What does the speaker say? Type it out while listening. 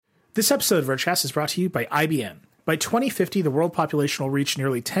This episode of Vergecast is brought to you by IBM. By 2050, the world population will reach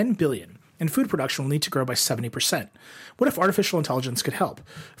nearly 10 billion, and food production will need to grow by 70%. What if artificial intelligence could help?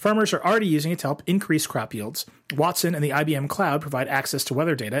 Farmers are already using it to help increase crop yields. Watson and the IBM Cloud provide access to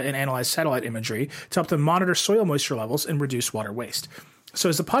weather data and analyze satellite imagery to help them monitor soil moisture levels and reduce water waste. So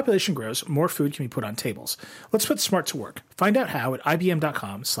as the population grows, more food can be put on tables. Let's put smart to work. Find out how at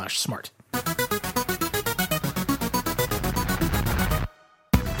ibm.com/smart.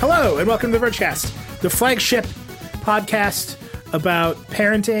 Hello, and welcome to the Vergecast, the flagship podcast about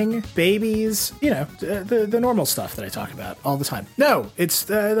parenting, babies, the normal stuff that I talk about all the time. No, it's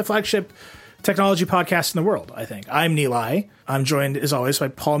the flagship technology podcast in the world, I think. I'm Nilay. I'm joined, as always, by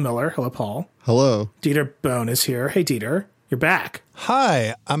Paul Miller. Hello, Paul. Hello. Dieter Bone is here. Hey, Dieter. You're back.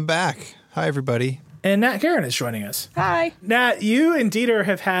 Hi, I'm back. Hi, everybody. And Nat Guerin is joining us. Hi. Nat, you and Dieter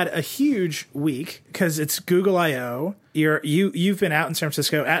have had a huge week because it's Google I/O. You've been out in San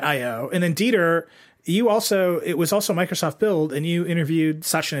Francisco at I/O, and then Dieter, it was also Microsoft Build, and you interviewed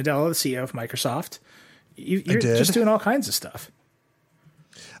Satya Nadella, the CEO of Microsoft. You're just doing all kinds of stuff.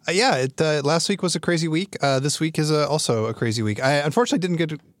 Last week was a crazy week. This week is also a crazy week. I unfortunately didn't get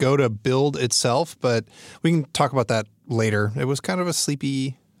to go to Build itself, but we can talk about that later. It was kind of a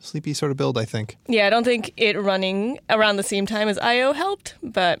sleepy sort of build, I think. Yeah, I don't think it running around the same time as I/O helped,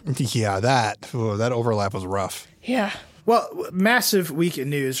 but... Yeah, that overlap was rough. Yeah. Well, massive week in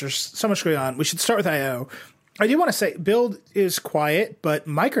news. There's so much going on. We should start with I/O. I do want to say Build is quiet, but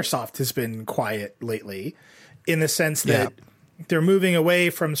Microsoft has been quiet lately in the sense that they're moving away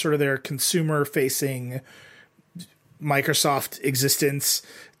from sort of their consumer-facing Microsoft existence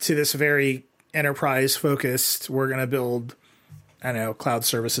to this very enterprise-focused, we're going to build, cloud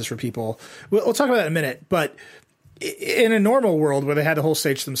services for people. We'll talk about that in a minute, but in a normal world where they had the whole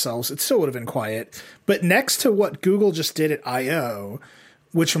stage themselves, it still would have been quiet. But next to what Google just did at I/O,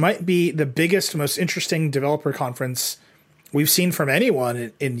 which might be the biggest, most interesting developer conference we've seen from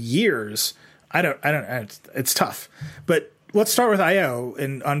anyone in years, it's tough. But let's start with I/O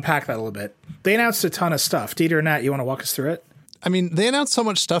and unpack that a little bit. They announced a ton of stuff. Dieter and Nat, you want to walk us through it? I mean, they announced so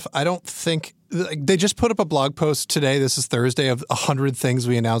much stuff. I don't think they just put up a blog post today. This is Thursday of 100 things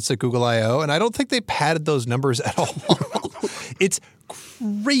we announced at Google I/O, and I don't think they padded those numbers at all. It's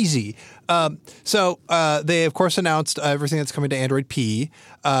crazy. So they, of course, announced everything that's coming to Android P.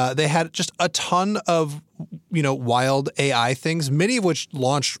 They had just a ton of, wild AI things, many of which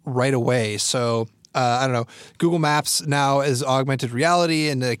launched right away. So I don't know. Google Maps now is augmented reality,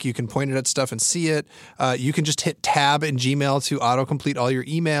 and you can point it at stuff and see it. You can just hit Tab in Gmail to autocomplete all your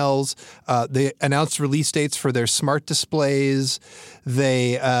emails. They announced release dates for their smart displays.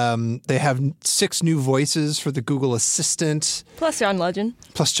 They have 6 new voices for the Google Assistant. Plus John Legend.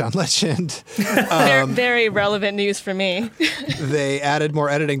 Very relevant news for me. They added more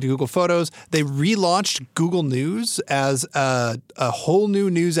editing to Google Photos. They relaunched Google News as a whole new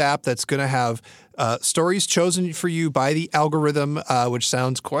news app that's going to have stories chosen for you by the algorithm, which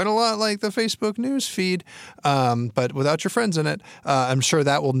sounds quite a lot like the Facebook news feed, but without your friends in it. I'm sure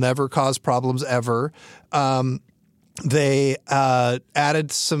that will never cause problems ever. They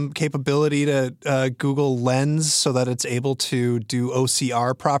added some capability to Google Lens so that it's able to do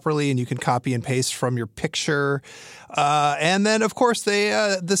OCR properly, and you can copy and paste from your picture. And then, of course, they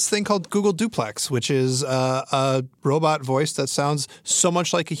this thing called Google Duplex, which is a robot voice that sounds so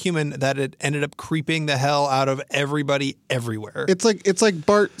much like a human that it ended up creeping the hell out of everybody everywhere. It's like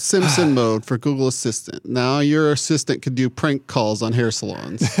Bart Simpson mode for Google Assistant. Now your assistant can do prank calls on hair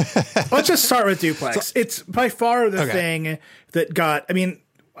salons. Let's just start with Duplex. It's by far the thing that got. I mean,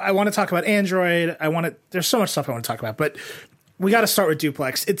 I want to talk about Android. There's so much stuff I want to talk about, but we got to start with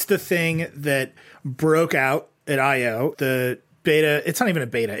Duplex. It's the thing that broke out at I/O, the beta. It's not even a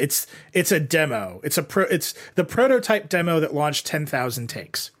beta. It's a demo. It's the prototype demo that launched 10,000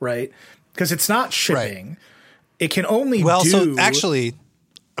 takes, right? Because it's not shipping. Right. It can only So actually,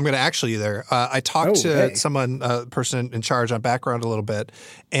 I'm going to actually you there. I talked to someone, person in charge on background a little bit,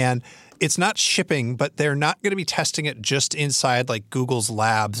 and it's not shipping, but they're not going to be testing it just inside like Google's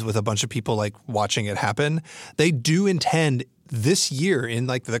labs with a bunch of people like watching it happen. They do intend this year, in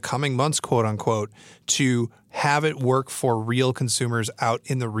like the coming months, quote unquote, to have it work for real consumers out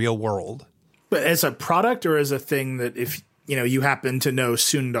in the real world. But as a product or as a thing that if you happen to know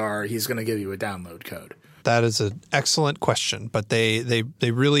Sundar, he's going to give you a download code? That is an excellent question, but they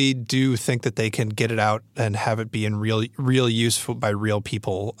really do think that they can get it out and have it be in real use by real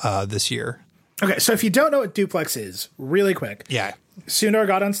people this year. Okay, so if you don't know what Duplex is, really quick. Yeah. Sundar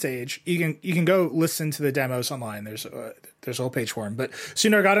got on stage. You can go listen to the demos online. There's a whole page for him. But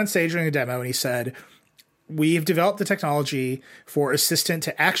Sundar got on stage during the demo and he said, we've developed the technology for Assistant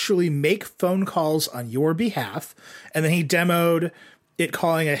to actually make phone calls on your behalf. And then he demoed it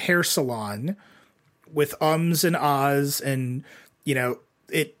calling a hair salon with ums and ahs, and, you know,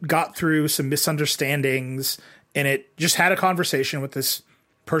 it got through some misunderstandings, and it just had a conversation with this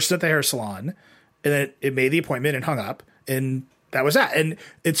person at the hair salon, and then it made the appointment and hung up, and that was that. And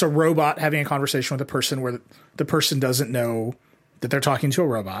it's a robot having a conversation with a person where the person doesn't know that they're talking to a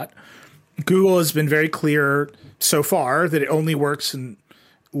robot. Google has been very clear so far that it only works in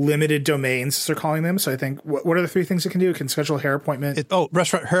limited domains, as they're calling them. So I think, what are the 3 things it can do? It can schedule a hair appointment.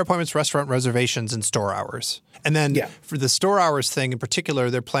 Hair appointments, restaurant reservations, and store hours. And then for the store hours thing in particular,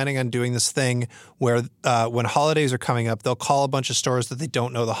 they're planning on doing this thing where when holidays are coming up, they'll call a bunch of stores that they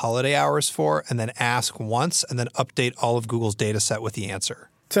don't know the holiday hours for, and then ask once, and then update all of Google's data set with the answer.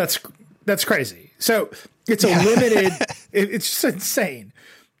 So that's crazy. So it's a limited, it's just insane.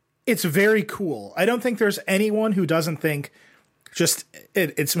 It's very cool. I don't think there's anyone who doesn't think, just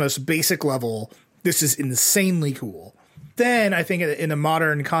at its most basic level, this is insanely cool. Then I think in a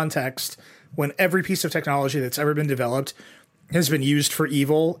modern context, when every piece of technology that's ever been developed has been used for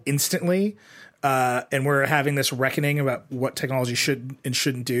evil instantly, and we're having this reckoning about what technology should and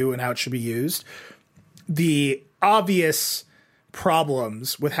shouldn't do and how it should be used, the obvious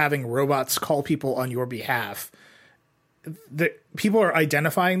problems with having robots call people on your behalf, people are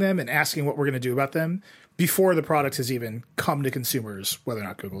identifying them and asking what we're going to do about them before the product has even come to consumers, whether or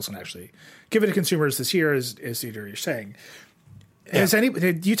not Google's going to actually give it to consumers this year, as Dieter, you're saying. Yeah.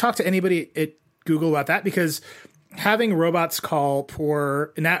 Did you talk to anybody at Google about that? Because having robots call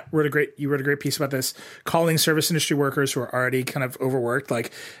poor, and you wrote a great piece about this, calling service industry workers who are already kind of overworked,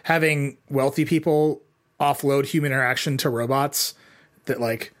 like having wealthy people offload human interaction to robots that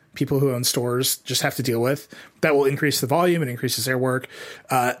like people who own stores just have to deal with, that will increase the volume and increases their work.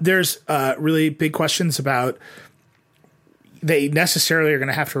 There's really big questions about, they necessarily are going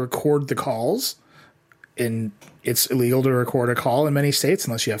to have to record the calls, and it's illegal to record a call in many states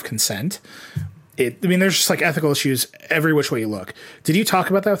unless you have consent. There's just like ethical issues every which way you look. Did you talk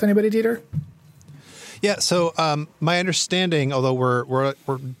about that with anybody, Dieter? Yeah. So my understanding, although we're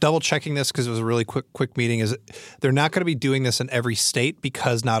double checking this because it was a really quick meeting, is they're not going to be doing this in every state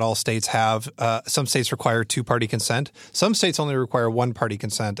because not all states have. Some states require 2-party consent. Some states only require 1-party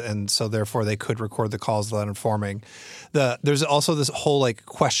consent, and so therefore they could record the calls without informing. There's also this whole like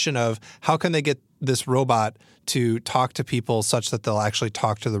question of how can they get this robot to talk to people such that they'll actually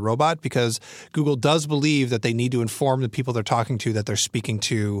talk to the robot, because Google does believe that they need to inform the people they're talking to that they're speaking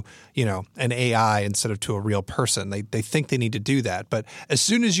to, an AI instead of to a real person. They think they need to do that. But as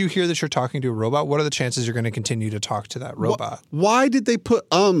soon as you hear that you're talking to a robot, what are the chances you're going to continue to talk to that robot? Why did they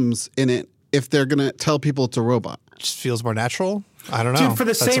put ums in it if they're going to tell people it's a robot? It just feels more natural. I don't know. Dude, for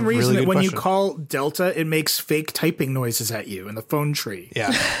the same reason that when question. you call Delta, it makes fake typing noises at you in the phone tree.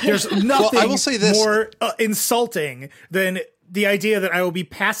 Yeah. There's nothing I will say this. more insulting than the idea that I will be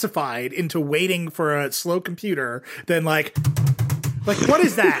pacified into waiting for a slow computer than like what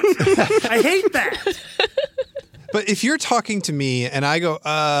is that? I hate that. But if you're talking to me and I go,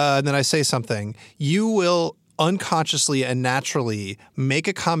 and then I say something, you will unconsciously and naturally make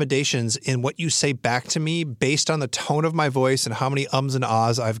accommodations in what you say back to me based on the tone of my voice and how many ums and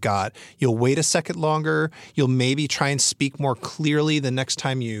ahs I've got. You'll wait a second longer. You'll maybe try and speak more clearly the next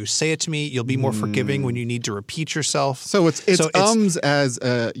time you say it to me. You'll be more forgiving when you need to repeat yourself. So it's ums as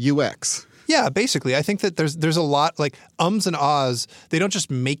UX. Yeah, basically. I think that there's a lot like ums and ahs. They don't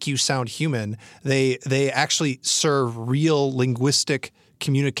just make you sound human. They actually serve real linguistic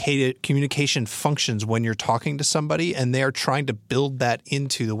communication functions when you're talking to somebody, and they are trying to build that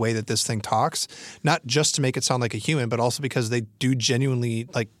into the way that this thing talks, not just to make it sound like a human, but also because they do genuinely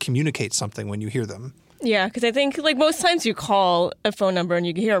like communicate something when you hear them. Yeah, because I think like most times you call a phone number and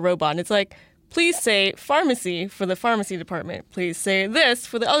you hear a robot and it's like, please say pharmacy for the pharmacy department. Please say this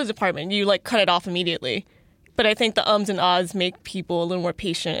for the other department. You like cut it off immediately. But I think the ums and ahs make people a little more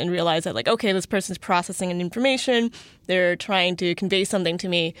patient and realize that, like, okay, this person's processing an information. They're trying to convey something to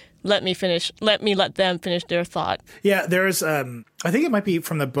me. Let me let them finish their thought. Yeah, there's, I think it might be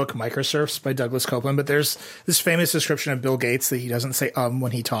from the book Microserfs by Douglas Copeland, but there's this famous description of Bill Gates that he doesn't say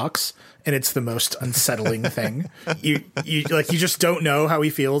when he talks, and it's the most unsettling thing. You just don't know how he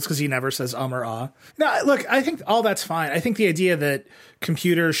feels because he never says or ah. No, look, I think all that's fine. I think the idea that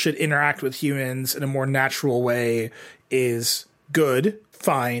computers should interact with humans in a more natural way is good,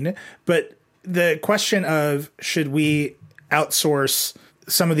 fine, but the question of should we outsource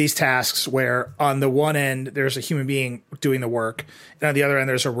some of these tasks where on the one end there's a human being doing the work and on the other end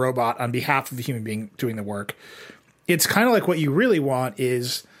there's a robot on behalf of the human being doing the work. It's kind of like what you really want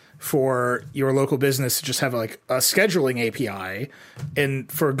is for your local business to just have like a scheduling API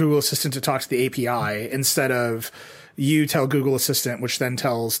and for Google Assistant to talk to the API instead of you tell Google Assistant, which then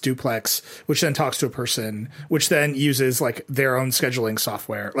tells Duplex, which then talks to a person, which then uses like their own scheduling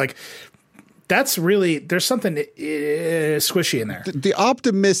software. Like that's really, there's something squishy in there. The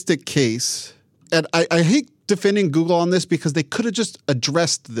optimistic case, and I hate defending Google on this because they could have just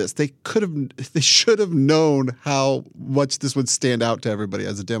addressed this. They should have known how much this would stand out to everybody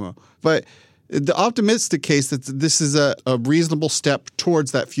as a demo. But the optimistic case that this is a reasonable step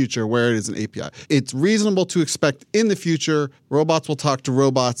towards that future where it is an API. It's reasonable to expect in the future robots will talk to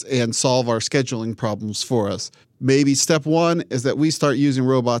robots and solve our scheduling problems for us. Maybe step one is that we start using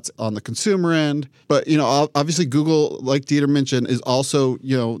robots on the consumer end. But, obviously Google, like Dieter mentioned, is also,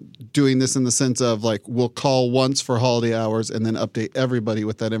 doing this in the sense of like we'll call once for holiday hours and then update everybody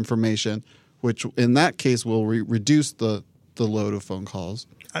with that information, which in that case will reduce the load of phone calls.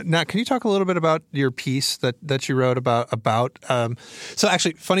 Nat, can you talk a little bit about your piece that you wrote about so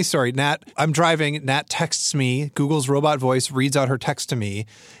actually, funny story, Nat, I'm driving, Nat texts me, Google's robot voice reads out her text to me,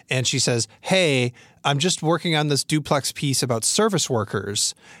 and she says, hey, I'm just working on this Duplex piece about service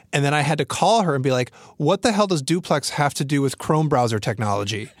workers. And then I had to call her and be like, what the hell does Duplex have to do with Chrome browser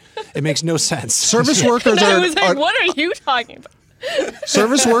technology? It makes no sense. Service workers I was like, what are you talking about?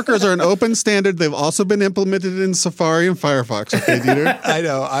 Service workers are an open standard. They've also been implemented in Safari and Firefox. Okay, Dieter? I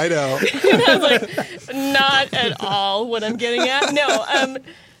know. I was like, not at all what I'm getting at. No,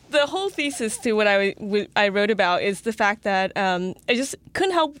 the whole thesis to what I wrote about is the fact that I just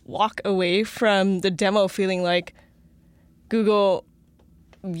couldn't help walk away from the demo feeling like Google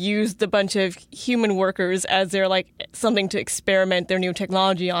used a bunch of human workers as their like something to experiment their new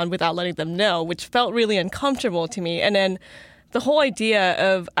technology on without letting them know, which felt really uncomfortable to me. And then the whole idea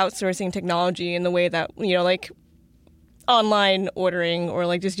of outsourcing technology in the way that, like online ordering or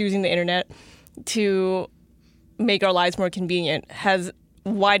like just using the internet to make our lives more convenient has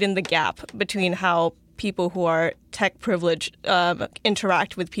widened the gap between how people who are tech privileged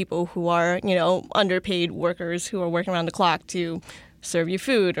interact with people who are, underpaid workers who are working around the clock to serve you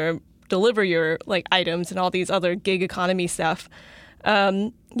food or deliver your like items and all these other gig economy stuff.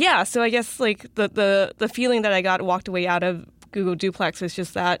 So I guess like the feeling that I walked away out of Google Duplex was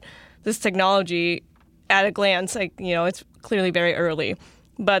just that this technology at a glance, like, it's clearly very early,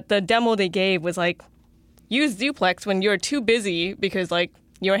 but the demo they gave was like, use Duplex when you're too busy because like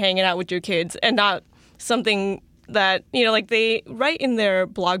you're hanging out with your kids and not something that, like they write in their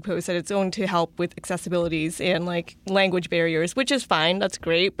blog post that it's going to help with accessibilities and like language barriers, which is fine. That's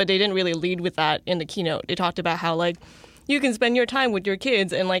great. But they didn't really lead with that in the keynote. They talked about how like you can spend your time with your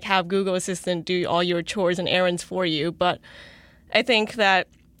kids and like have Google Assistant do all your chores and errands for you. But I think that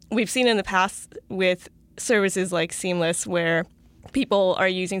we've seen in the past with services like Seamless where people are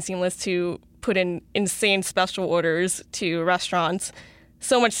using Seamless to put in insane special orders to restaurants,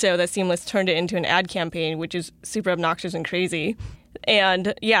 so much so that Seamless turned it into an ad campaign, which is super obnoxious and crazy.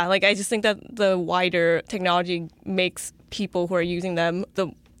 And yeah, like I just think that the wider technology makes people who are using them,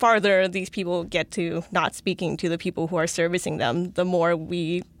 the farther these people get to not speaking to the people who are servicing them, the more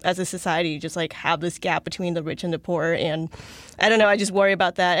we as a society just like have this gap between the rich and the poor. And I don't know, I just worry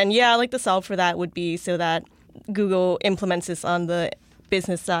about that. And yeah, like the solve for that would be so that Google implements this on the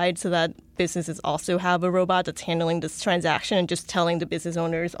business side so that businesses also have a robot that's handling this transaction and just telling the business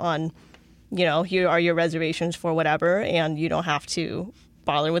owners on, here are your reservations for whatever, and you don't have to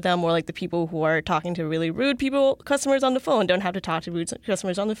bother with them, or like the people who are talking to really rude customers on the phone don't have to talk to rude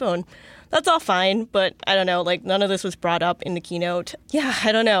customers on the phone. That's all fine, but I don't know, like none of this was brought up in the keynote. Yeah,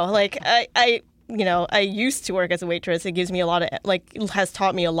 I don't know. Like I used to work as a waitress. It gives me a lot of, has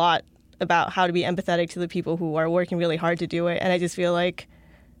taught me a lot about how to be empathetic to the people who are working really hard to do it. And I just feel like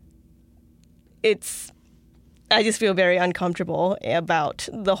I just feel very uncomfortable about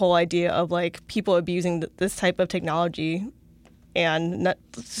the whole idea of like people abusing this type of technology and not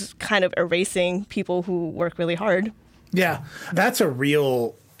just kind of erasing people who work really hard. Yeah, that's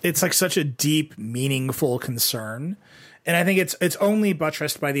it's like such a deep, meaningful concern. And I think it's only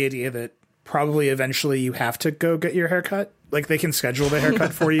buttressed by the idea that probably eventually you have to go get your haircut. Like they can schedule the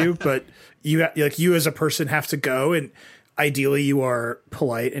haircut for you, but you as a person have to go, and ideally you are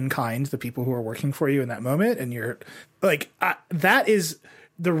polite and kind to the people who are working for you in that moment. And you're like, that is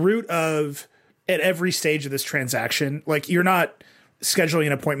the root of at every stage of this transaction. Like you're not scheduling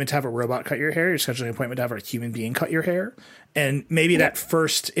an appointment to have a robot cut your hair. You're scheduling an appointment to have a human being cut your hair. And maybe that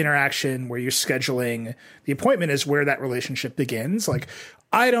first interaction where you're scheduling the appointment is where that relationship begins. Like,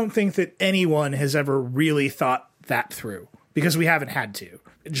 I don't think that anyone has ever really thought that through because we haven't had to.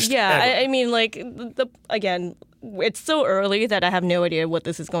 I mean, like, again, it's so early that I have no idea what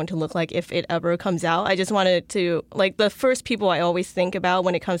this is going to look like if it ever comes out. I just wanted to, like, the first people I always think about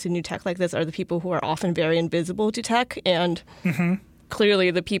when it comes to new tech like this are the people who are often very invisible to tech, and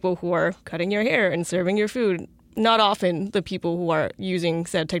clearly the people who are cutting your hair and serving your food, not often the people who are using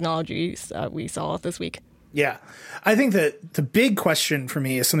said technologies we saw this week. Yeah. I think that the big question for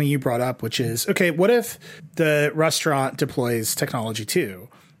me is something you brought up, which is, okay, what if the restaurant deploys technology too?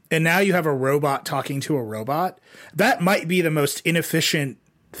 And now you have a robot talking to a robot? That might be the most inefficient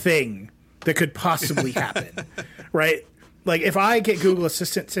thing that could possibly happen, right? Like, if I get Google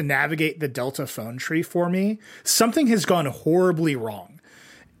Assistant to navigate the Delta phone tree for me, something has gone horribly wrong.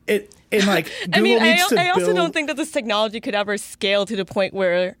 Google I also don't think that this technology could ever scale to the point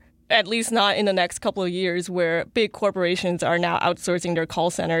where, at least not in the next couple of years, where big corporations are now outsourcing their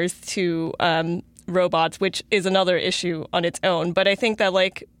call centers to robots, which is another issue on its own. But I think that,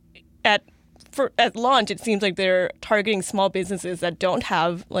 like, at launch, it seems like they're targeting small businesses that don't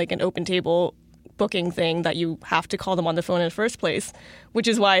have, like, an open table booking thing that you have to call them on the phone in the first place, which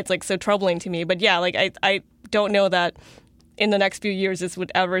is why it's, like, so troubling to me. But yeah, like, I don't know that in the next few years this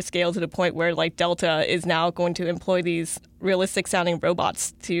would ever scale to the point where, like, Delta is now going to employ these realistic sounding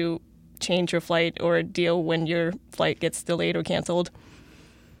robots to change your flight or deal when your flight gets delayed or canceled.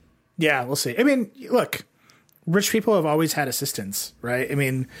 Yeah, we'll see. I mean, look, rich people have always had assistants, right? I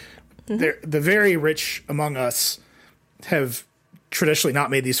mean, the very rich among us have traditionally not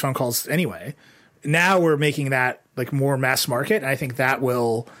made these phone calls anyway. Now we're making that, like, more mass market, and I think that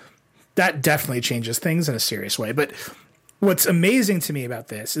definitely changes things in a serious way. But what's amazing to me about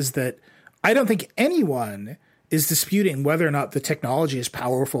this is that I don't think anyone is disputing whether or not the technology is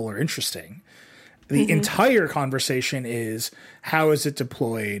powerful or interesting. The entire conversation is, how is it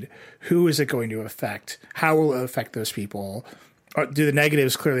deployed? Who is it going to affect? How will it affect those people? Do the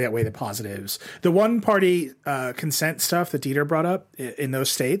negatives clearly outweigh the positives? The one-party consent stuff that Dieter brought up in those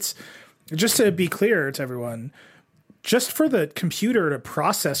states, just to be clear to everyone, just for the computer to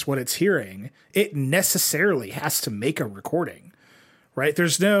process what it's hearing, it necessarily has to make a recording, right?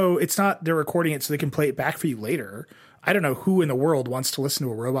 It's not they're recording it so they can play it back for you later. I don't know who in the world wants to listen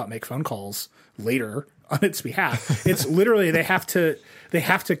to a robot make phone calls later on its behalf. It's literally they have to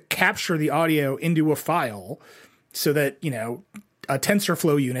capture the audio into a file so that, you know, a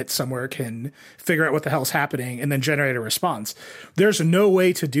TensorFlow unit somewhere can figure out what the hell's happening and then generate a response. There's no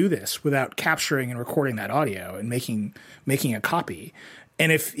way to do this without capturing and recording that audio and making a copy.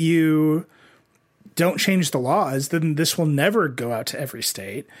 And if you don't change the laws, then this will never go out to every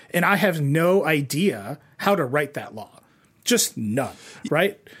state. And I have no idea how to write that law. Just none,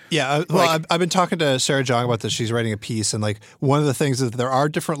 right? Yeah. Well, I've been talking to Sarah Zhang about this. She's writing a piece. And, like, one of the things is that there are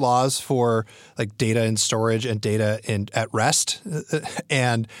different laws for, like, data in storage and data at rest.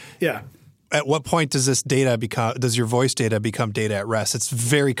 And yeah, at what point does your voice data become data at rest? It's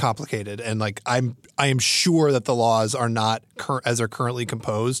very complicated. And, like, I am sure that the laws are not, as they're currently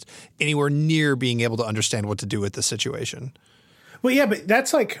composed, anywhere near being able to understand what to do with the situation. Well, yeah, but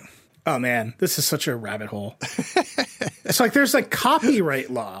that's like, oh man, this is such a rabbit hole. It's like there's, like,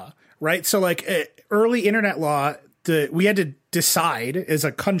 copyright law, right? So, like, early internet law, we had to decide as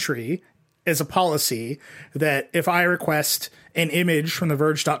a country, as a policy, that if I request an image from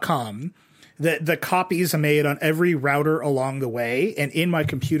theverge.com, that the copies I made on every router along the way and in my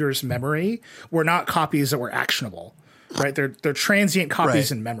computer's memory were not copies that were actionable, right? They're transient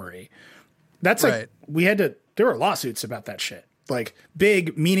copies in memory. That's like, there were lawsuits about that shit. Like,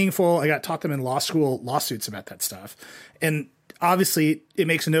 big, meaningful, I got taught them in law school, lawsuits about that stuff. And obviously it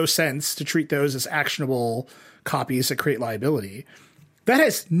makes no sense to treat those as actionable copies that create liability. That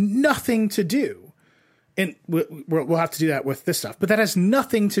has nothing to do, and we'll have to do that with this stuff, but that has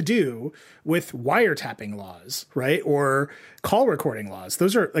nothing to do with wiretapping laws, right? Or call recording laws.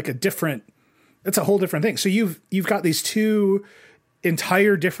 Those are like that's a whole different thing. So you've got these two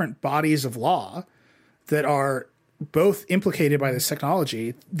entire different bodies of law that are both implicated by this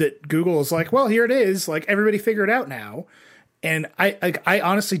technology that Google is like, well, here it is. Like, everybody figure it out now. And I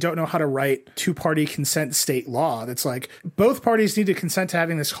honestly don't know how to write two-party consent state law that's like, both parties need to consent to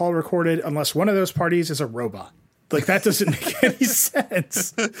having this call recorded unless one of those parties is a robot. Like, that doesn't make any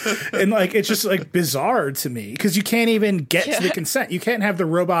sense. And, like, it's just, like, bizarre to me because you can't even get to the consent. You can't have the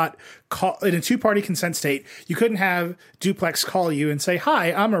robot call in a two-party consent state. You couldn't have Duplex call you and say,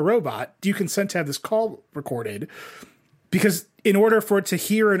 hi, I'm a robot. Do you consent to have this call recorded? Because in order for it to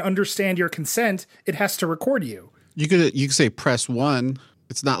hear and understand your consent, it has to record you. You could say press 1.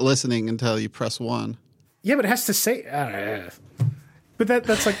 It's not listening until you press 1. Yeah, but it has to say. But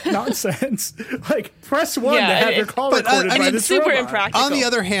that's like nonsense. Like, press 1 to have your call but, recorded by it's this super robot. impractical. On the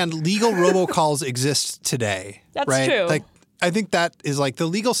other hand, legal robocalls exist today. That's right? true. Like, I think that is like the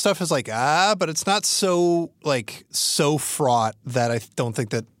legal stuff is like, but it's not so fraught that I don't think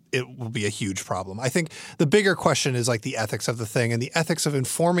that it will be a huge problem. I think the bigger question is like the ethics of the thing and the ethics of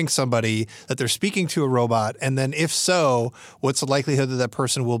informing somebody that they're speaking to a robot. And then if so, what's the likelihood that that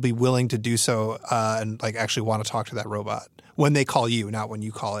person will be willing to do so and like actually want to talk to that robot when they call you, not when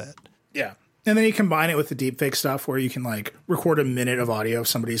you call it. Yeah. And then you combine it with the deepfake stuff where you can like record a minute of audio of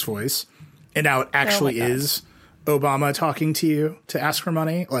somebody's voice. And now it actually is Obama talking to you to ask for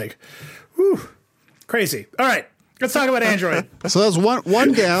money. Like, whew, crazy. All right. Let's talk about Android. So that's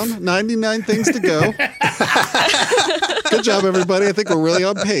one down, 99 things to go. Good job, everybody. I think we're really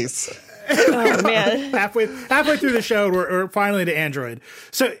on pace. Oh, man. halfway through the show, we're finally to Android.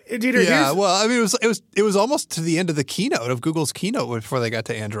 So, Dieter, well, I mean, it was almost to the end of the keynote of Google's keynote before they got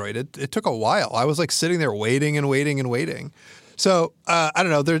to Android. It took a while. I was like sitting there waiting and waiting and waiting. So I don't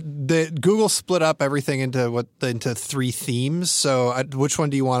know. Google split up everything into 3 themes. So which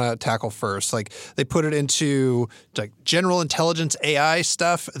one do you want to tackle first? Like they put it into like general intelligence AI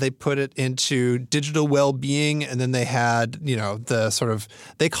stuff. They put it into digital well-being, and then they had the sort of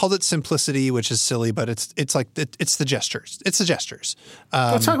they called it simplicity, which is silly, but it's the gestures. It's the gestures.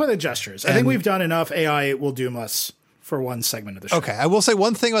 Let's talk about the gestures. I think we've done enough AI will doom us for one segment of the show. Okay, I will say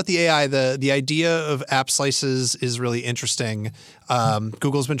one thing about the AI. The idea of app slices is really interesting.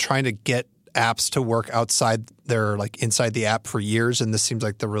 Google's been trying to get apps to work outside inside the app for years, and this seems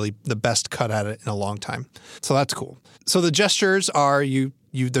like the best cut at it in a long time. So that's cool. So the gestures are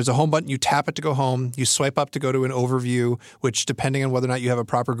there's a home button, you tap it to go home, you swipe up to go to an overview, which depending on whether or not you have a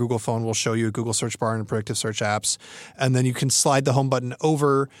proper Google phone will show you a Google search bar and predictive search apps. And then you can slide the home button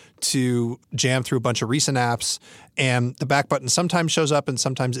over to jam through a bunch of recent apps. And the back button sometimes shows up and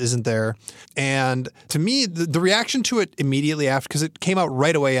sometimes isn't there. And to me, the reaction to it immediately after, because it came out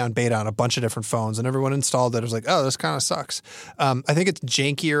right away on beta on a bunch of different phones and everyone installed it, it was like, oh, this kind of sucks. I think it's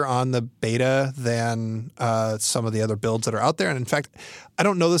jankier on the beta than some of the other builds that are out there. And in fact, I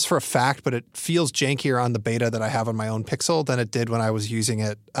don't know this for a fact, but it feels jankier on the beta that I have on my own Pixel than it did when I was using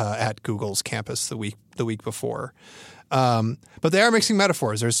it at Google's campus the week before. But they are mixing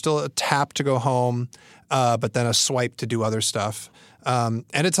metaphors. There's still a tap to go home, but then a swipe to do other stuff. And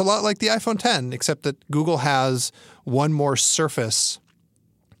it's a lot like the iPhone X, except that Google has one more surface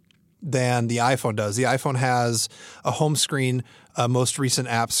than the iPhone does. The iPhone has a home screen, a most recent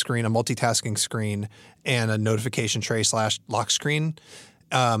app screen, a multitasking screen, and a notification tray / lock screen.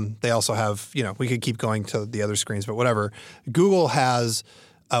 They also have, we could keep going to the other screens, but whatever. Google has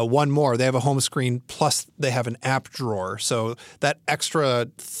one more. They have a home screen plus they have an app drawer. So that extra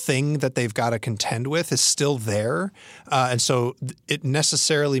thing that they've got to contend with is still there. And so it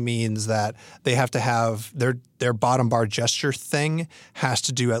necessarily means that they have to have their bottom bar gesture thing has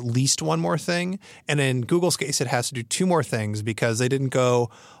to do at least one more thing. And in Google's case, it has to do 2 more things because they didn't go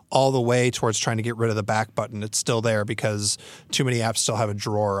all the way towards trying to get rid of the back button. It's still there because too many apps still have a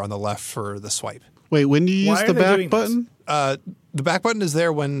drawer on the left for the swipe. Wait, when do you use the back button? The back button is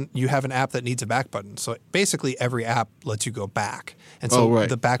there when you have an app that needs a back button. So basically every app lets you go back. And so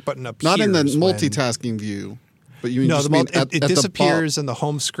the back button appears. Not in the multitasking view, but you just mean at it disappears in the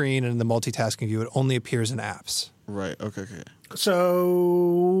home screen and in the multitasking view. It only appears in apps. Right. Okay.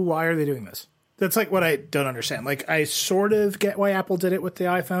 So why are they doing this? That's like what I don't understand. Like I sort of get why Apple did it with the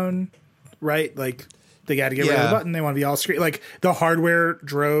iPhone, right? Like they got to get rid of the button. They want to be all screen. Like the hardware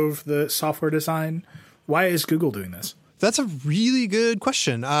drove the software design. Why is Google doing this? That's a really good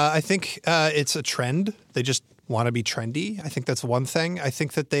question. I think it's a trend. They just want to be trendy. I think that's one thing. I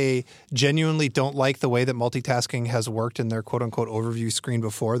think that they genuinely don't like the way that multitasking has worked in their quote-unquote overview screen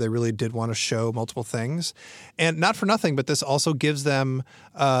before. They really did want to show multiple things. And not for nothing, but this also gives them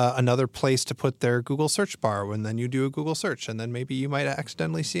another place to put their Google search bar when then you do a Google search. And then maybe you might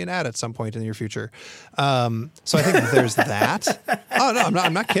accidentally see an ad at some point in your future. So I think there's that. Oh, no,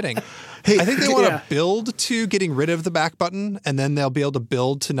 I'm not kidding. Hey, I think they want to build to getting rid of the back button, and then they'll be able to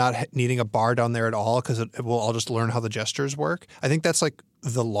build to not needing a bar down there at all because it will all just learn how the gestures work. I think that's like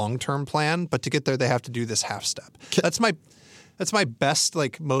the long-term plan, but to get there, they have to do this half step. That's my best,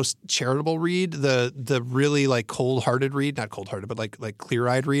 like most charitable read. The really like cold-hearted read, not cold-hearted, but like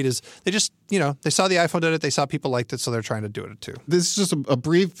clear-eyed read is they just, they saw the iPhone did it, they saw people liked it, so they're trying to do it too. This is just a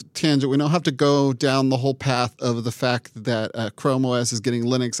brief tangent. We don't have to go down the whole path of the fact that Chrome OS is getting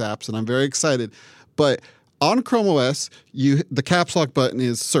Linux apps, and I'm very excited. But on Chrome OS, the caps lock button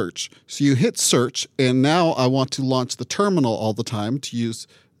is search. So you hit search, and now I want to launch the terminal all the time to use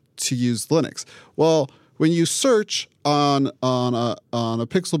Linux. Well, when you search on a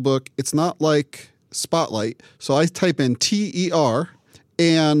Pixelbook, it's not like Spotlight. So I type in TER,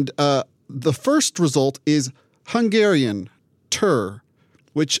 and the first result is Hungarian, ter,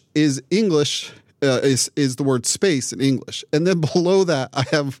 which is English, is the word space in English. And then below that, I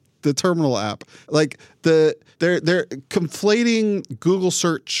have the terminal app. Like they're conflating Google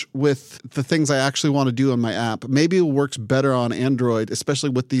search with the things I actually want to do on my app. Maybe it works better on Android,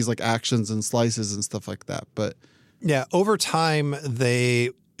 especially with these like actions and slices and stuff like that. But yeah, over time,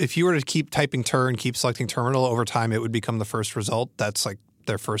 if you were to keep typing ter and keep selecting terminal, over time it would become the first result. That's like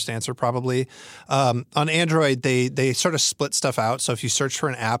their first answer probably. On Android, they sort of split stuff out. So if you search for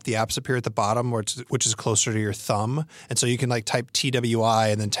an app, the apps appear at the bottom, which is closer to your thumb. And so you can like type TWI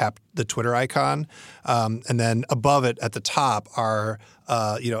and then tap the Twitter icon. And then above it at the top are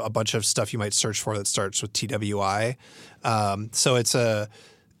a bunch of stuff you might search for that starts with TWI. So it's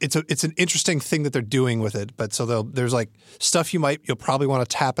an interesting thing that they're doing with it. But so there's like stuff you'll probably want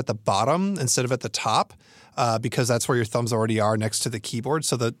to tap at the bottom instead of at the top. Because that's where your thumbs already are next to the keyboard.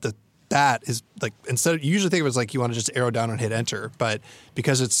 So that is like, you usually think it was like you want to just arrow down and hit enter, but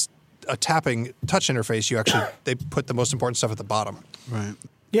because it's a tapping touch interface, they put the most important stuff at the bottom. right.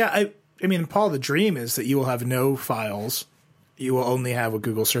 Yeah, I mean, Paul, the dream is that you will have no files. You will only have what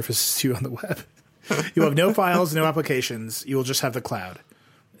Google surfaces to you on the web. You will have no files, no applications. You will just have the cloud.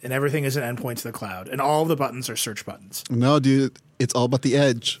 And everything is an endpoint to the cloud. And all of the buttons are search buttons. No, dude, it's all about the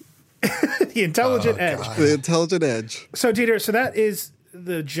edge. The intelligent edge. God. The intelligent edge. So, Dieter, so that is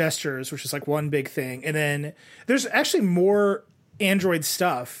the gestures, which is like one big thing. And then there's actually more Android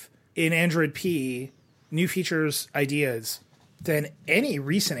stuff in Android P, new features, ideas, than any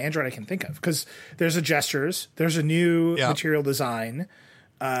recent Android I can think of. Because there's a gestures, there's a new material design,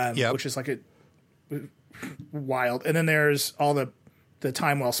 which is like a wild. And then there's all the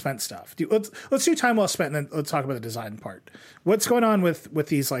time well spent stuff. Let's do time well spent, and then let's talk about the design part. What's going on with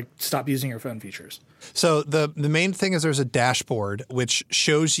these like stop using your phone features? So the main thing is there's a dashboard which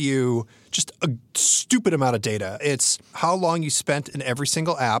shows you just a stupid amount of data. It's how long you spent in every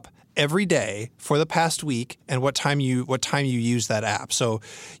single app every day for the past week and what time you use that app. So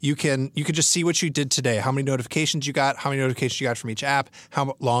you can just see what you did today, how many notifications you got from each app,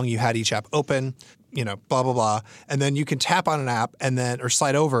 how long you had each app open, blah, blah, blah. And then you can tap on an app or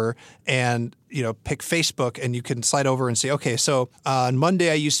slide over and, pick Facebook, and you can slide over and say, okay, so on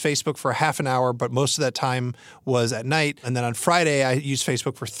Monday I used Facebook for half an hour, but most of that time was at night. And then on Friday I used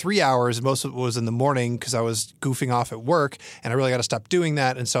Facebook for 3 hours, and most of it was in the morning because I was goofing off at work, and I really got to stop doing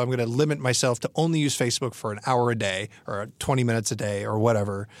that. And so I'm going to limit myself to only use Facebook for an hour a day or 20 minutes a day or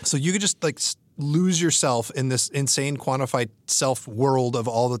whatever. So you could just like lose yourself in this insane quantified self world of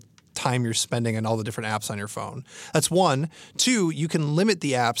all the time you're spending on all the different apps on your phone. That's one. Two, you can limit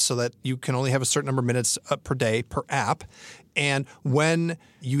the apps so that you can only have a certain number of minutes per day per app. And when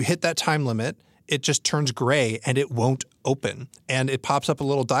you hit that time limit, it just turns gray and it won't open. And it pops up a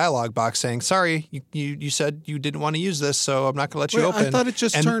little dialog box saying, sorry, you said you didn't want to use this, so I'm not going to let you open. I thought it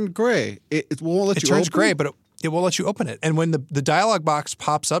just turned gray. It won't let you open? It turns gray, but it won't let you open it. And when the dialog box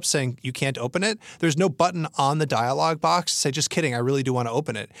pops up saying you can't open it, there's no button on the dialog box to say, just kidding, I really do want to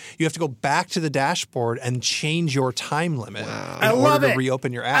open it. You have to go back to the dashboard and change your time limit in order to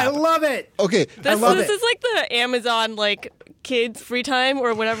reopen your app. I love it. Okay. This is like the Amazon like kids free time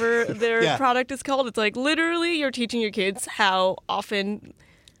or whatever their product is called. It's like literally you're teaching your kids how often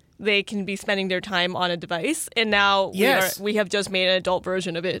they can be spending their time on a device. And now we have just made an adult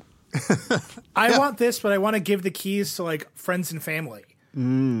version of it. I want this, but I want to give the keys to like friends and family.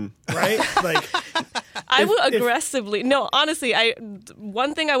 Right? Like I would aggressively. No, honestly,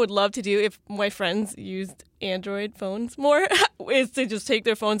 one thing I would love to do if my friends used Android phones more is to just take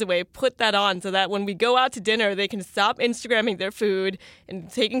their phones away, put that on so that when we go out to dinner, they can stop Instagramming their food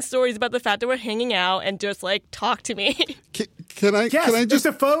and taking stories about the fact that we're hanging out and just like talk to me. Can I just... If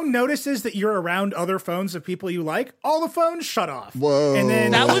the phone notices that you're around other phones of people you like, all the phones shut off. Whoa. And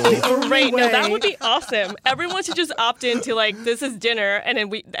then that would be great. No, that would be awesome. Everyone should just opt into like, this is dinner. And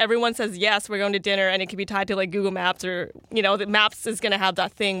then everyone says, yes, we're going to dinner. And it can be tied to like Google Maps or, the Maps is going to have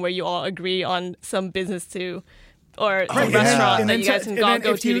that thing where you all agree on some business to or a restaurant that you guys can all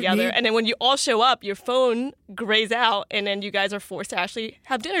go to together. And then when you all show up, your phone grays out and then you guys are forced to actually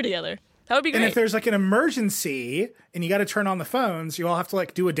have dinner together. That would be great. And if there's like an emergency and you got to turn on the phones, you all have to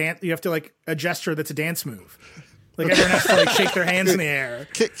like do a dance. You have to like a gesture that's a dance move. Like everyone has to like shake their hands in the air.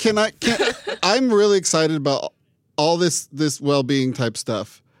 I'm really excited about all this well-being type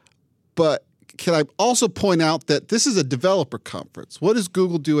stuff, but can I also point out that this is a developer conference? What does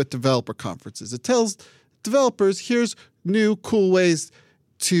Google do at developer conferences? It tells developers, here's new cool ways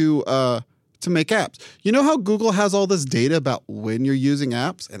to to make apps. You know how Google has all this data about when you're using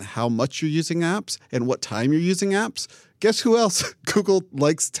apps and how much you're using apps and what time you're using apps? Guess who else Google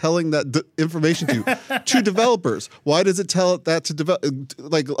likes telling that information to? To developers. Why does it tell that to develop?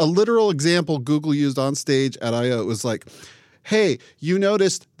 Like a literal example Google used on stage at I.O. was like, hey, you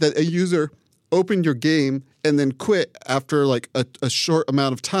noticed that a user opened your game and then quit after like a short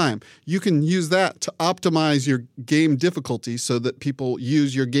amount of time. You can use that to optimize your game difficulty so that people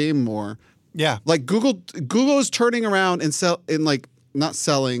use your game more. Yeah. Like Google is turning around and not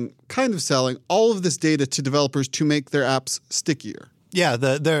selling, kind of selling all of this data to developers to make their apps stickier. Yeah,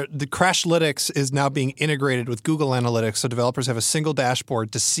 the Crashlytics is now being integrated with Google Analytics, so developers have a single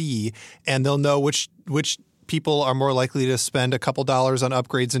dashboard to see, and they'll know which people are more likely to spend a couple dollars on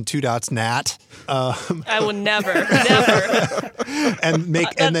upgrades in 2.NAT. I will never. And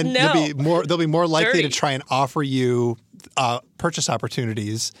then they'll be more likely Dirty. to try and offer you purchase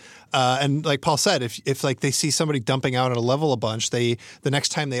opportunities. And like Paul said, if like they see somebody dumping out at a level a bunch, the next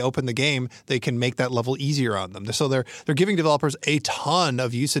time they open the game, they can make that level easier on them. So they're giving developers a ton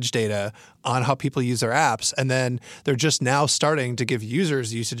of usage data on how people use their apps, and then they're just now starting to give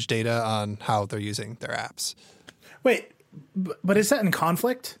users usage data on how they're using their apps. Wait, but is that in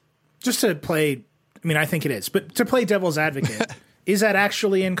conflict? Just to play, I mean, I think it is, but to play devil's advocate, is that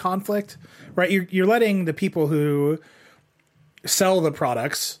actually in conflict? Right? You're letting the people who sell the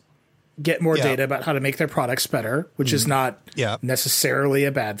products get more data about how to make their products better, which is not necessarily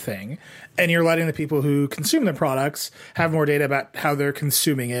a bad thing. And you're letting the people who consume the products have more data about how they're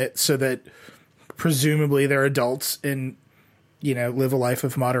consuming it so that presumably they're adults and, live a life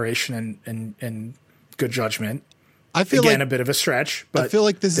of moderation and good judgment. I feel Again, a bit of a stretch, but I feel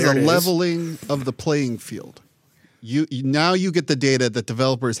like this is a there it leveling of the playing field. You now you get the data that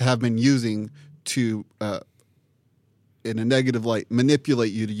developers have been using to in a negative light,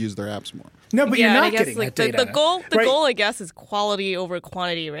 manipulate you to use their apps more. No, but you're and not I guess getting like that data. the goal, right? I guess, is quality over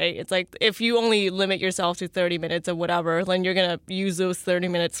quantity, right? It's like if you only limit yourself to 30 minutes or whatever, then you're gonna use those 30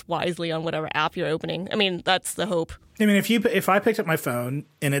 minutes wisely on whatever app you're opening. I mean, that's the hope. I mean, if I picked up my phone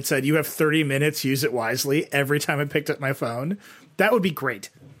and it said you have 30 minutes, use it wisely every time I picked up my phone, that would be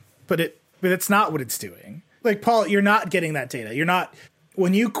great. But it's not what it's doing. Like, Paul, you're not getting that data. You're not.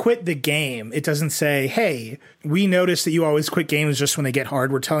 When you quit the game, it doesn't say, hey, we noticed that you always quit games just when they get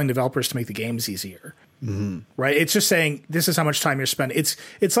hard. We're telling developers to make the games easier. Mm-hmm. Right? It's just saying, this is how much time you're spending.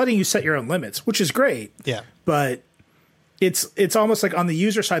 It's letting you set your own limits, which is great. Yeah. But it's almost like on the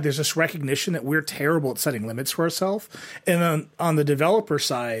user side, there's this recognition that we're terrible at setting limits for ourselves. And then on the developer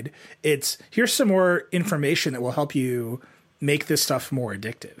side, it's here's some more information that will help you make this stuff more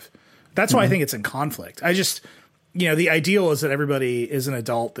addictive. That's why I think it's in conflict. The ideal is that everybody is an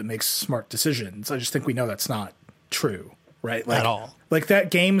adult that makes smart decisions. I just think we know that's not true, right? Like, at all. Like that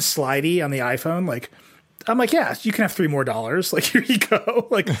game Slidey on the iPhone, like, I'm like, yeah, you can have $3 more. Like, here you go.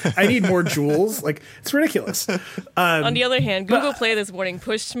 Like, I need more jewels. Like, it's ridiculous. On the other hand, Google Play this morning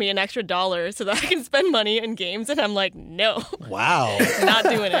pushed me an extra $1 so that I can spend money in games, and I'm like, no. Wow. Not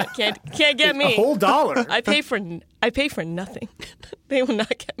doing it. Can't get me. A whole $1. I pay for nothing. They will not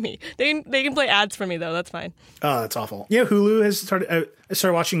get me. They can play ads for me though. That's fine. Oh, that's awful. Yeah, Hulu has started. I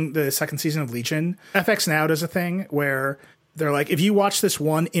started watching the second season of Legion. FX Now does a thing where they're like, if you watch this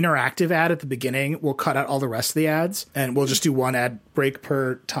one interactive ad at the beginning, we'll cut out all the rest of the ads, and we'll just do one ad break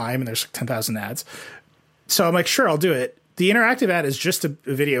per time. And there's like 10,000 ads. So I'm like, sure, I'll do it. The interactive ad is just a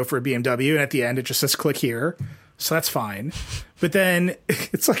video for a BMW, and at the end it just says click here. So that's fine. But then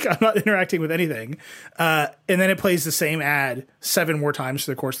it's like I'm not interacting with anything. And then it plays the same ad 7 more times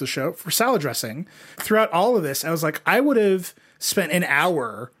through the course of the show for salad dressing. Throughout all of this, I was like, I would have spent an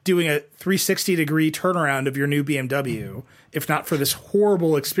hour doing a 360-degree turnaround of your new BMW if not for this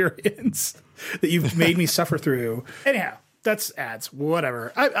horrible experience that you've made me suffer through. Anyhow, that's ads.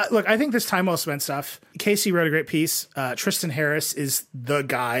 Whatever. Look, I think this time well spent stuff. Casey wrote a great piece. Tristan Harris is the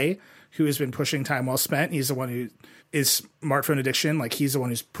guy who has been pushing time well spent. He's the one who is smartphone addiction. Like, he's the one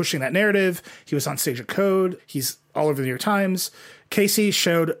who's pushing that narrative. He was on stage at Code. He's all over the New York Times. Casey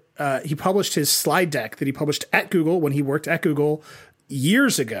showed, he published his slide deck that he published at Google when he worked at Google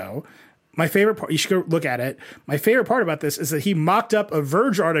years ago. My favorite part, you should go look at it. My favorite part about this is that he mocked up a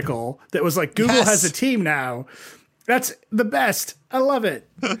Verge article that was like, Google has a team now. That's the best. I love it.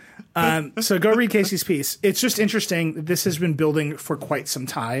 So go read Casey's piece. It's just interesting. This has been building for quite some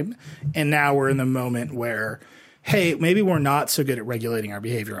time. And now we're in the moment where, hey, maybe we're not so good at regulating our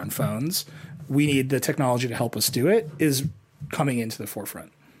behavior on phones. We need the technology to help us do it, is coming into the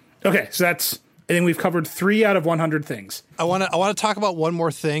forefront. Okay, so I think we've covered 3 out of 100 things. I want to talk about one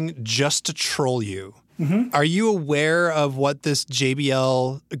more thing just to troll you. Are you aware of what this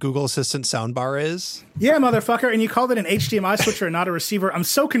JBL Google Assistant soundbar is? Yeah, motherfucker. And you called it an HDMI switcher and not a receiver. I'm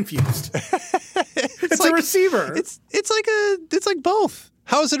so confused. It's like, a receiver. It's like both.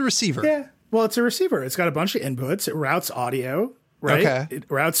 How is it a receiver? Yeah. Well, it's a receiver. It's got a bunch of inputs. It routes audio, right? Okay. It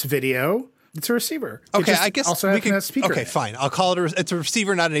routes video. It's a receiver. Okay, I guess also has a speaker. Okay, fine. I'll call it it's a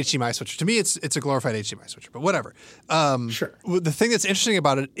receiver, not an HDMI switcher. To me, it's a glorified HDMI switcher, but whatever. Sure. The thing that's interesting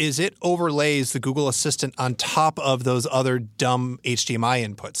about it is it overlays the Google Assistant on top of those other dumb HDMI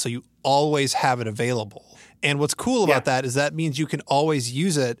inputs, so you always have it available. And what's cool about that is that means you can always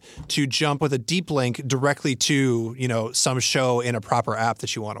use it to jump with a deep link directly to, some show in a proper app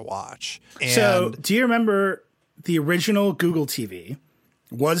that you want to watch. So, do you remember the original Google TV?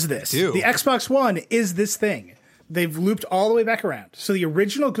 Was this. The Xbox One is this thing. They've looped all the way back around. So the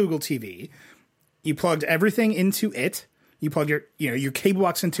original Google TV, you plugged everything into it. You plug your cable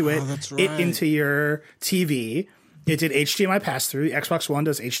box into it, that's right. it into your TV. It did HDMI pass-through. The Xbox One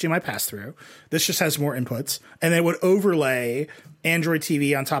does HDMI pass-through. This just has more inputs. And then would overlay Android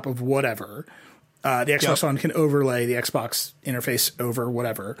TV on top of whatever. The Xbox One can overlay the Xbox interface over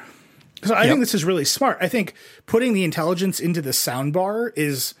whatever. So I think this is really smart. I think putting the intelligence into the soundbar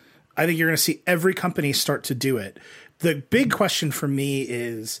I think you're going to see every company start to do it. The big question for me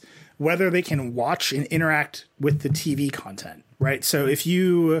is whether they can watch and interact with the TV content, right? So if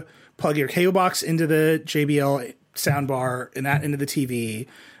you plug your cable box into the JBL soundbar and that into the TV,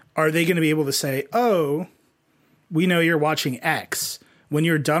 are they going to be able to say, oh, we know you're watching X. When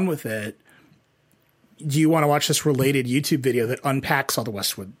you're done with it, do you want to watch this related YouTube video that unpacks all the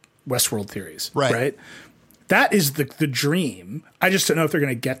Westworld theories, right? That is the dream. I just don't know if they're going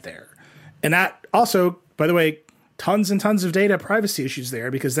to get there. And that also, by the way, tons and tons of data privacy issues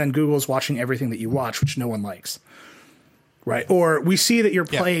there because then Google's watching everything that you watch, which no one likes, right? Or we see that you're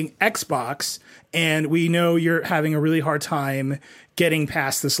playing Xbox and we know you're having a really hard time getting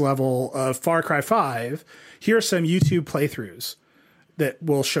past this level of Far Cry 5. Here are some YouTube playthroughs that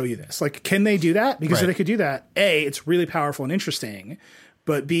will show you this. Like, can they do that? Because if they could do that, A, it's really powerful and interesting,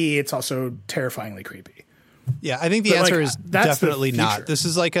 but B, it's also terrifyingly creepy. Yeah, I think the answer is definitely not. This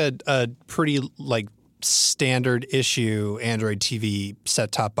is like a pretty standard issue Android TV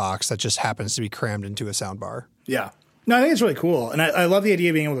set-top box that just happens to be crammed into a soundbar. Yeah. No, I think it's really cool. And I love the idea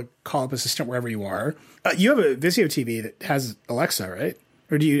of being able to call up Assistant wherever you are. You have a Vizio TV that has Alexa, right?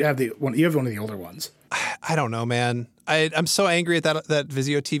 Or do you have one of the older ones? I don't know, man. I'm so angry at that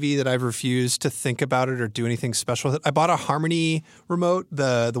Vizio TV that I've refused to think about it or do anything special with it. I bought a Harmony remote,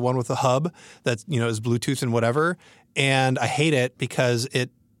 the one with the hub that is Bluetooth and whatever, and I hate it because it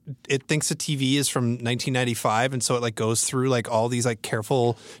thinks the TV is from 1995, and so it goes through all these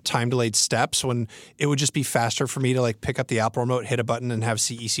careful time delayed steps when it would just be faster for me to pick up the Apple remote, hit a button, and have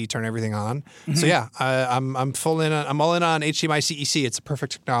CEC turn everything on. Mm-hmm. So yeah, I'm all in on HDMI CEC. It's a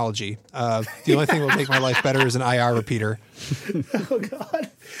perfect technology. The only thing that will make my life better is an IR repeater. Oh God,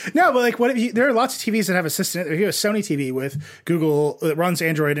 no! But what if there are lots of TVs that have Assistant. If you have a Sony TV with Google that runs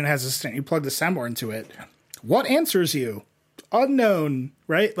Android and has Assistant, you plug the soundbar into it. What answers you? Unknown,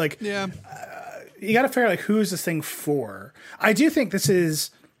 right? You got to figure out who's this thing for. I do think this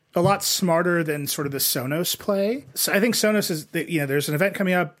is a lot smarter than sort of the Sonos play. So I think Sonos is, there's an event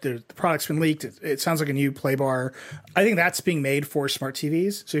coming up. The product's been leaked. It sounds like a new play bar. I think that's being made for smart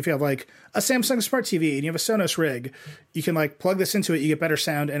TVs. So if you have a Samsung smart TV and you have a Sonos rig, you can plug this into it. You get better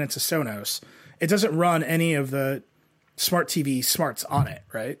sound and it's a Sonos. It doesn't run any of the smart TV smarts on it,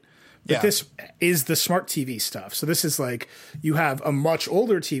 right? But this is the smart TV stuff. So this is you have a much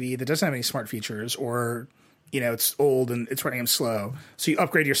older TV that doesn't have any smart features or, it's old and it's running slow. So you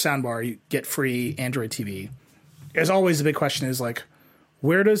upgrade your soundbar, you get free Android TV. As always, the big question is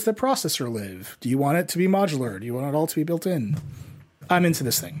where does the processor live? Do you want it to be modular? Do you want it all to be built in? I'm into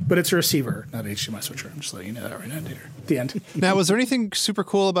this thing, but it's a receiver, not an HDMI switcher. I'm just letting you know that right now, Dieter. The end. Now, was there anything super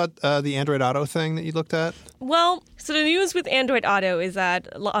cool about the Android Auto thing that you looked at? Well, so the news with Android Auto is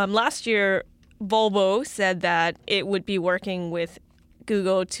that last year, Volvo said that it would be working with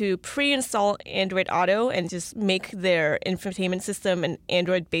Google to pre-install Android Auto and just make their infotainment system an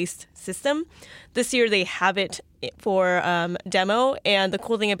Android-based system. This year, they have it for demo, and the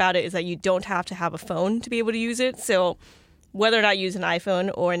cool thing about it is that you don't have to have a phone to be able to use it. So whether or not you use an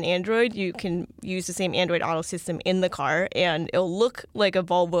iPhone or an Android, you can use the same Android Auto system in the car, and it'll look like a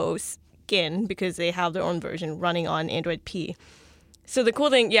Volvo skin because they have their own version running on Android P. So the cool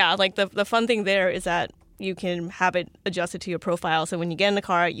thing, the fun thing there is that you can have it adjusted to your profile. So when you get in the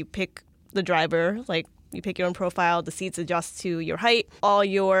car, you pick the driver, you pick your own profile, the seats adjust to your height. All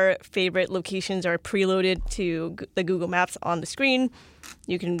your favorite locations are preloaded to the Google Maps on the screen.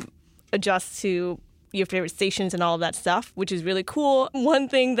 You can adjust to your favorite stations and all of that stuff, which is really cool. One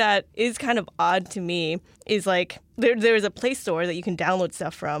thing that is kind of odd to me is like there is a Play Store that you can download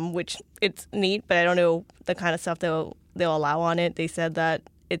stuff from, which it's neat, but I don't know the kind of stuff they'll allow on it. They said that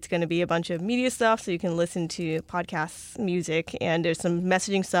it's going to be a bunch of media stuff, so you can listen to podcasts, music, and there's some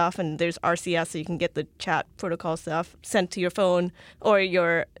messaging stuff, and there's RCS, so you can get the chat protocol stuff sent to your phone or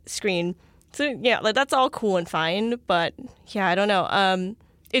your screen. So yeah, like that's all cool and fine, but yeah, I don't know.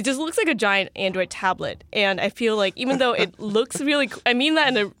 It just looks like a giant Android tablet, and I feel like even though it looks really cool, I mean that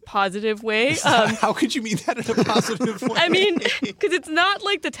in a positive way. How could you mean that in a positive way? I mean, because it's not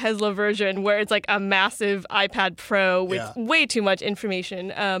like the Tesla version where it's like a massive iPad Pro with way too much information.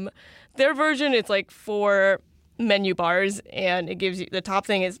 Their version, it's like 4 menu bars, and it gives you, the top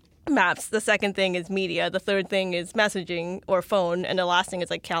thing is Maps, the second thing is media, the third thing is messaging or phone, and the last thing is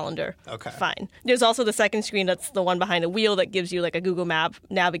like calendar. Okay. Fine. There's also the second screen, that's the one behind the wheel, that gives you like a Google Map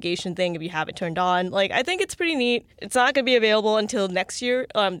navigation thing if you have it turned on. Like, I think it's pretty neat. It's not going to be available until next year,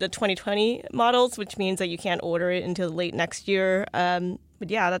 the 2020 models, which means that you can't order it until late next year.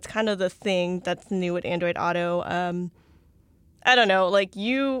 But yeah, that's kind of the thing that's new with Android Auto. I don't know, like,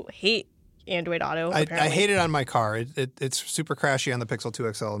 you hate Android Auto, I apparently. hate it on my car. It's super crashy on the Pixel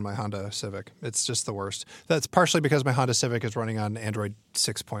 2 XL and my Honda Civic. It's just the worst. That's partially because my Honda Civic is running on Android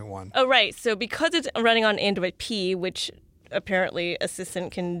 6.1. Oh, right. So because it's running on Android P, which apparently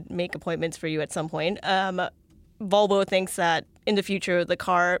Assistant can make appointments for you at some point, Volvo thinks that in the future, the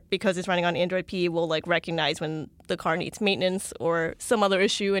car, because it's running on Android P, will like recognize when the car needs maintenance or some other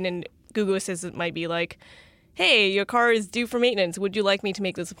issue. And then Google Assistant might be like, hey, your car is due for maintenance. Would you like me to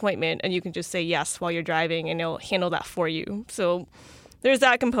make this appointment? And you can just say yes while you're driving, and it'll handle that for you. So there's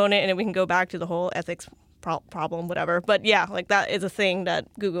that component, and then we can go back to the whole ethics problem, whatever. But yeah, like that is a thing that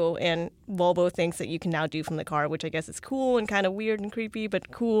Google and Volvo thinks that you can now do from the car, which I guess is cool and kind of weird and creepy, but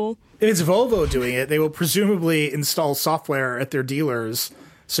cool. If it's Volvo doing it, they will presumably install software at their dealers.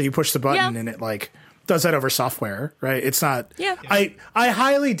 So you push the button and it like does that over software, right? It's not. Yeah. I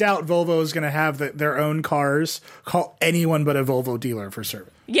highly doubt Volvo is going to have their own cars call anyone but a Volvo dealer for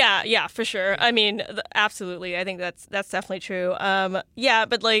service. Yeah, for sure. I mean, absolutely. I think that's definitely true. Yeah,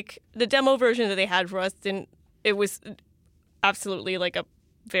 but like the demo version that they had for us it was absolutely like a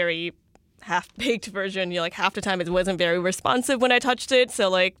very half-baked version. Like half the time it wasn't very responsive when I touched it. So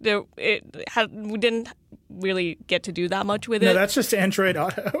like we didn't really get to do that much with it. No, that's just Android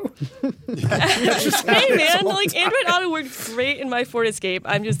Auto. Hey man, like Android Auto works great in my Ford Escape.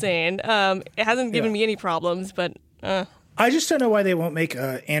 I'm just saying. It hasn't given me any problems, but I just don't know why they won't make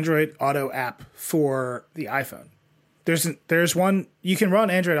an Android Auto app for the iPhone. There's one you can run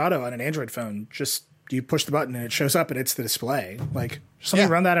Android Auto on an Android phone. Just you push the button and it shows up and it's the display. Like just let me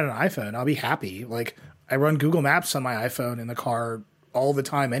run that on an iPhone. I'll be happy. Like I run Google Maps on my iPhone in the car all the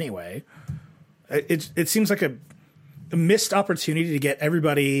time anyway. It seems like a missed opportunity to get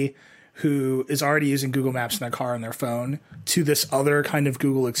everybody who is already using Google Maps in their car on their phone to this other kind of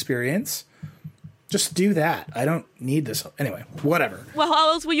Google experience. Just do that. I don't need this anyway. Whatever. Well,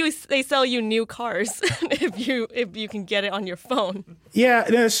 how else will they sell you new cars if you can get it on your phone? Yeah,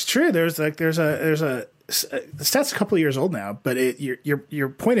 no, it's true. There's a the stat's a couple of years old now, but your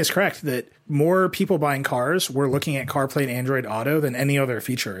point is correct that more people buying cars were looking at CarPlay and Android Auto than any other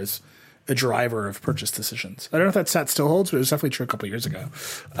feature as a driver of purchase decisions. I don't know if that stat still holds, but it was definitely true a couple of years ago.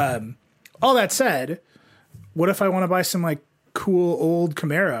 All that said, what if I want to buy some like cool old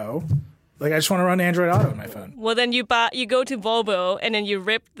Camaro? Like I just want to run Android Auto on my phone. Well, then you go to Volvo and then you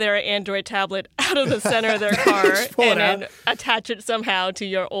rip their Android tablet out of the center of their car and then attach it somehow to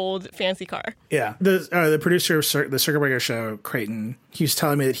your old fancy car. Yeah. The producer of the Circuit Breaker show, Creighton, he was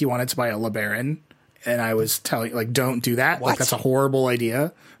telling me that he wanted to buy a LeBaron, and I was telling like, don't do that. What? Like that's a horrible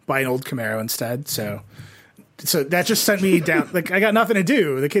idea. Buy an old Camaro instead. So that just sent me down. Like I got nothing to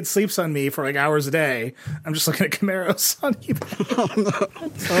do. The kid sleeps on me for like hours a day. I'm just looking at Camaros on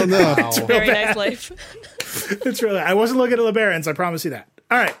eBay. Oh no! Wow. Very nice life. It's really. I wasn't looking at LeBarons. I promise you that.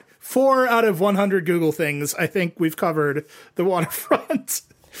 All right, 4 out of 100 Google things. I think we've covered the waterfront.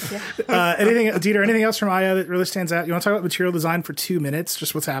 Yeah. Dieter, anything else from I/O that really stands out? You want to talk about material design for 2 minutes?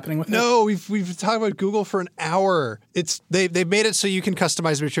 Just what's happening with it? No, we've talked about Google for an hour. They've made it so you can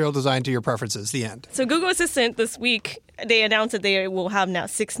customize material design to your preferences. The end. So Google Assistant this week, they announced that they will have now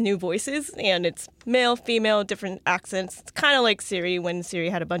 6 new voices, and it's male, female, different accents. It's kind of like Siri when Siri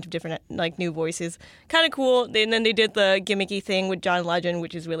had a bunch of different like new voices. Kind of cool. And then they did the gimmicky thing with John Legend,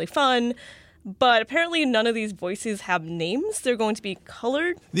 which is really fun. But apparently none of these voices have names. They're going to be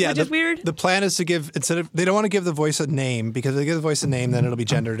colored, which is weird. The plan is to give, they don't want to give the voice a name, because if they give the voice a name, then it'll be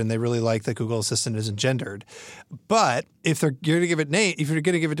gendered, and they really like that Google Assistant isn't gendered. But if you're going to give it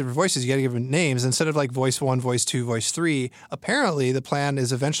different voices, you got to give it names. Instead of like voice 1, voice 2, voice 3, apparently the plan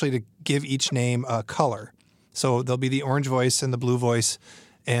is eventually to give each name a color. So there'll be the orange voice and the blue voice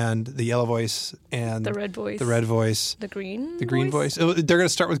and the yellow voice and the red voice, the green voice. They're going to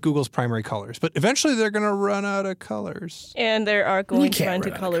start with Google's primary colors, but eventually they're going to run out of colors. And there are going to run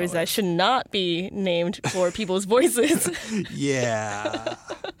into colors that should not be named for people's voices. Yeah.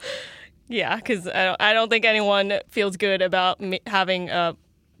 Yeah, because I don't think anyone feels good about having a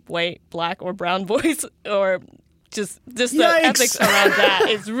white, black, or brown voice, or just the ethics around that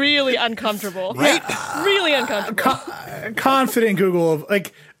is really uncomfortable. Right? Really uncomfortable. Confident Google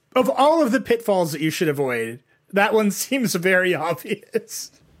of all of the pitfalls that you should avoid, that one seems very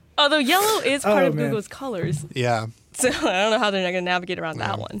obvious. Although yellow is part of Google's colors. Yeah. So I don't know how they're not going to navigate around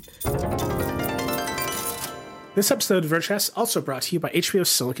that one. This episode of Vergecast also brought to you by HBO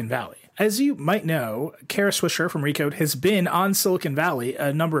Silicon Valley. As you might know, Kara Swisher from Recode has been on Silicon Valley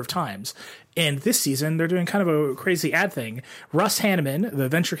a number of times. And this season, they're doing kind of a crazy ad thing. Russ Hanneman, the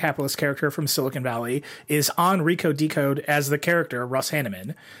venture capitalist character from Silicon Valley, is on Recode Decode as the character Russ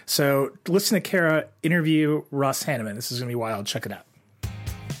Hanneman. So listen to Kara interview Russ Hanneman. This is going to be wild. Check it out.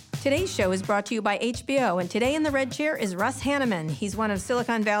 Today's show is brought to you by HBO, and today in the red chair is Russ Hanneman. He's one of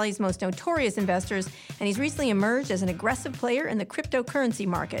Silicon Valley's most notorious investors, and he's recently emerged as an aggressive player in the cryptocurrency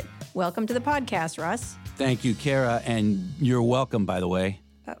market. Welcome to the podcast, Russ. Thank you, Kara, and you're welcome, by the way.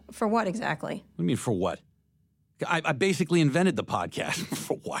 For what exactly? What do you mean, for what? I basically invented the podcast.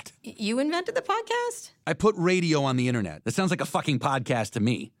 For what? You invented the podcast? I put radio on the internet. That sounds like a fucking podcast to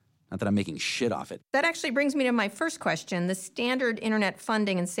me. Not that I'm making shit off it. That actually brings me to my first question. The standard internet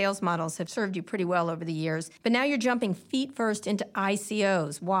funding and sales models have served you pretty well over the years, but now you're jumping feet first into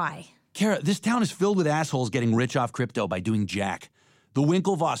ICOs. Why? Kara, this town is filled with assholes getting rich off crypto by doing jack. The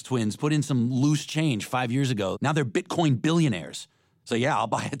Winklevoss twins put in some loose change 5 years ago. Now they're Bitcoin billionaires. So yeah, I'll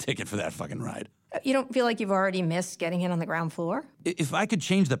buy a ticket for that fucking ride. You don't feel like you've already missed getting in on the ground floor? If I could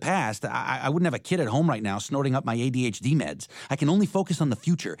change the past, I wouldn't have a kid at home right now snorting up my ADHD meds. I can only focus on the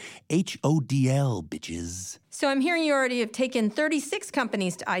future. HODL, bitches. So I'm hearing you already have taken 36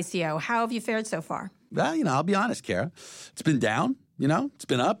 companies to ICO. How have you fared so far? Well, I'll be honest, Kara. It's been down, it's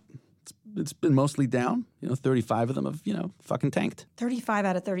been up. It's been mostly down. 35 of them have, fucking tanked. 35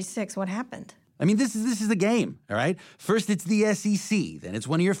 out of 36. What happened? I mean, this is the game, all right? First, it's the SEC. Then it's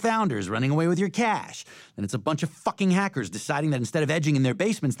one of your founders running away with your cash. Then it's a bunch of fucking hackers deciding that instead of edging in their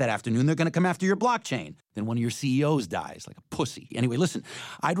basements that afternoon, they're going to come after your blockchain. Then one of your CEOs dies like a pussy. Anyway, listen,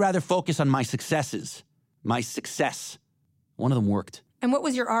 I'd rather focus on my successes. My success. One of them worked. And what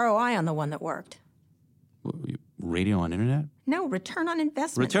was your ROI on the one that worked? Radio on internet? No, return on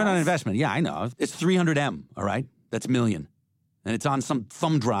investment. Return on investment. Yeah, I know. It's 300M, all right? That's million. And it's on some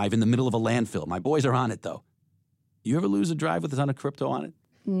thumb drive in the middle of a landfill. My boys are on it, though. You ever lose a drive with a ton of crypto on it?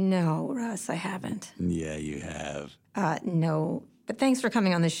 No, Russ, I haven't. Yeah, you have. No. But thanks for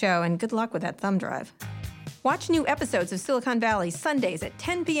coming on the show, and good luck with that thumb drive. Watch new episodes of Silicon Valley Sundays at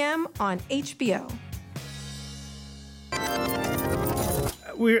 10 p.m. on HBO.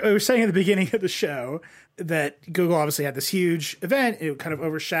 We were saying at the beginning of the show that Google obviously had this huge event. It kind of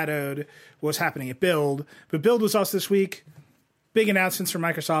overshadowed what was happening at Build. But Build was also this week. Big announcements from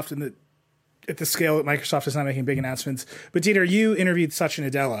Microsoft, and at the scale that Microsoft is not making big announcements. But Dieter, you interviewed Satya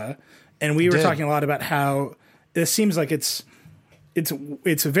Nadella, and we were talking a lot about how it seems like it's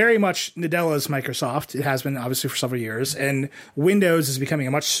very much Nadella's Microsoft. It has been obviously for several years, and Windows is becoming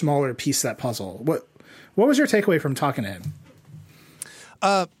a much smaller piece of that puzzle. What was your takeaway from talking to him?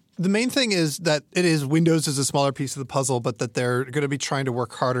 The main thing is that it is Windows is a smaller piece of the puzzle, but that they're going to be trying to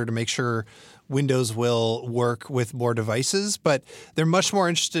work harder to make sure Windows will work with more devices. But they're much more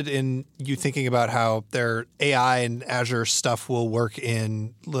interested in you thinking about how their AI and Azure stuff will work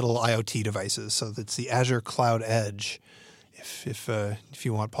in little IoT devices. So that's the Azure Cloud Edge. If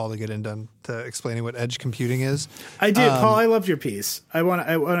you want Paul to get into explaining what edge computing is, I did, Paul. I loved your piece. I want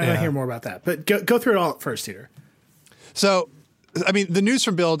to hear more about that. But go through it all first, Dieter. So. I mean, the news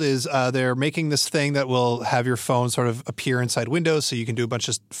from Build is they're making this thing that will have your phone sort of appear inside Windows, so you can do a bunch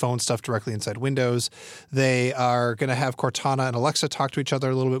of phone stuff directly inside Windows. They are going to have Cortana and Alexa talk to each other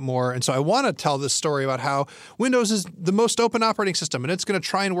a little bit more. And so I want to tell this story about how Windows is the most open operating system, and it's going to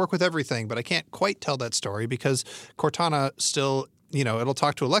try and work with everything. But I can't quite tell that story because Cortana still, it'll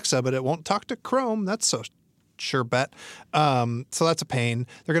talk to Alexa, but it won't talk to Chrome. That's so sure bet. So that's a pain.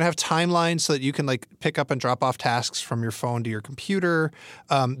 They're going to have timelines so that you can like pick up and drop off tasks from your phone to your computer.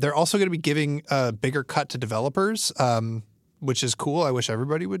 They're also going to be giving a bigger cut to developers, which is cool. I wish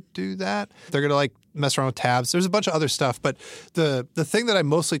everybody would do that. They're going to like mess around with tabs. There's a bunch of other stuff. But the thing that I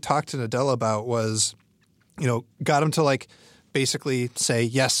mostly talked to Nadella about was, got him to like basically say,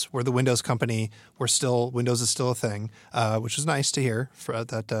 yes, we're the Windows company. Windows is still a thing, which was nice to hear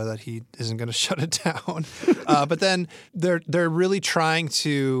that he isn't going to shut it down. But then they're really trying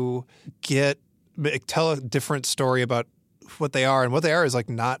to tell a different story about what they are, and what they are is like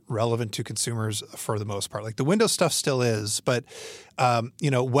not relevant to consumers for the most part. Like the Windows stuff still is, but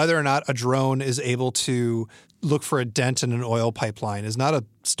whether or not a drone is able to look for a dent in an oil pipeline is not a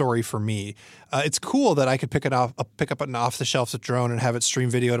story for me. It's cool that I could pick up an off-the-shelf drone and have it stream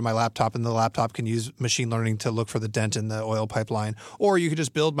video to my laptop, and the laptop can use machine learning to look for the dent in the oil pipeline. Or you could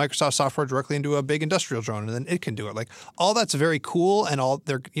just build Microsoft software directly into a big industrial drone, and then it can do it. Like all that's very cool, and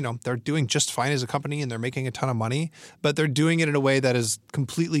they're doing just fine as a company, and they're making a ton of money, but they're doing it in a way that is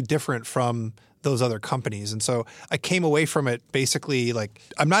completely different from those other companies. And so I came away from it basically like,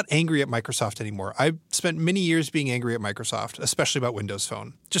 I'm not angry at Microsoft anymore. I've spent many years being angry at Microsoft, especially about Windows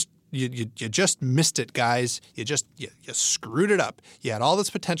Phone. You just missed it, guys. You screwed it up. You had all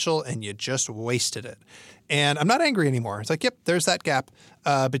this potential and you just wasted it. And I'm not angry anymore. It's like, yep, there's that gap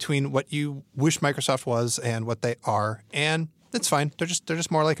between what you wish Microsoft was and what they are. And it's fine. They're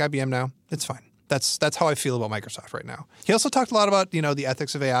just more like IBM now. It's fine. That's how I feel about Microsoft right now. He also talked a lot about, the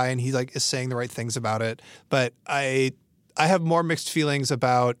ethics of AI, and he is saying the right things about it. But I have more mixed feelings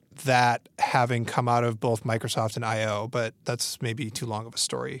about that having come out of both Microsoft and I/O, but that's maybe too long of a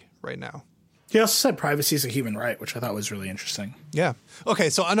story right now. He also said privacy is a human right, which I thought was really interesting. Yeah. Okay,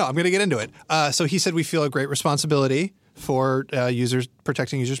 so I know I'm going to get into it. So he said we feel a great responsibility for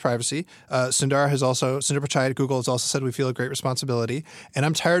protecting users' privacy. Sundar Pichai at Google has also said we feel a great responsibility. And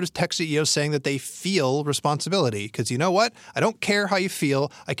I'm tired of tech CEOs saying that they feel responsibility, because you know what? I don't care how you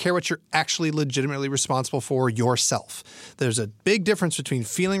feel. I care what you're actually legitimately responsible for yourself. There's a big difference between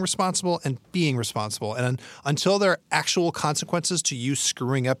feeling responsible and being responsible. And until there are actual consequences to you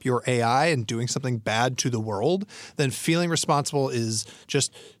screwing up your AI and doing something bad to the world, then feeling responsible is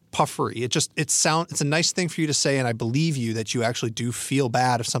just puffery. It's a nice thing for you to say, and I believe you that you actually do feel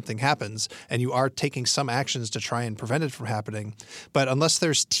bad if something happens, and you are taking some actions to try and prevent it from happening. But unless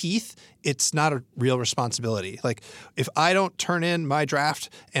there's teeth, it's not a real responsibility. Like if I don't turn in my draft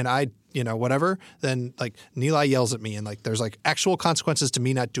and I whatever, then like Nilay yells at me, and like there's like actual consequences to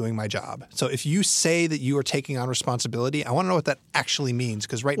me not doing my job. So if you say that you are taking on responsibility, I want to know what that actually means,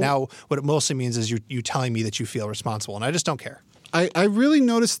 because right now what it mostly means is you telling me that you feel responsible, and I just don't care. I really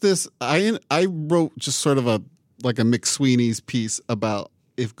noticed this. I wrote just sort of a McSweeney's piece about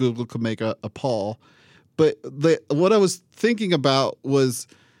if Google could make a poll. But what I was thinking about was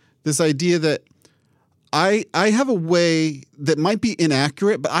this idea that I have a way that might be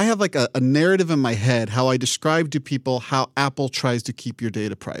inaccurate, but I have like a narrative in my head how I describe to people how Apple tries to keep your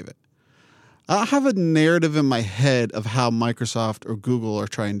data private. I have a narrative in my head of how Microsoft or Google are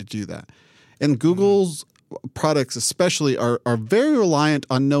trying to do that. And Google's products especially are very reliant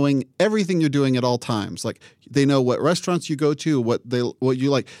on knowing everything you're doing at all times. Like they know what restaurants you go to, what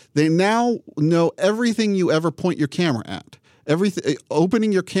you like. They now know everything you ever point your camera at. Everything.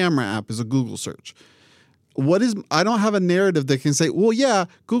 Opening your camera app is a Google search. I don't have a narrative that can say, well, yeah,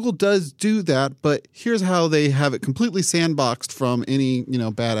 Google does do that, but here's how they have it completely sandboxed from any,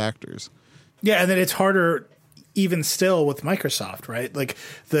 bad actors. Yeah, and then it's harder even still with Microsoft, right? Like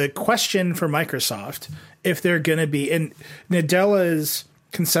the question for Microsoft, if they're going to be, and Nadella's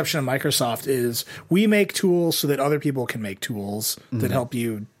conception of Microsoft is we make tools so that other people can make tools that help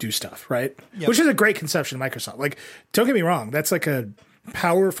you do stuff, right? Yep. Which is a great conception of Microsoft. Like, don't get me wrong, that's like a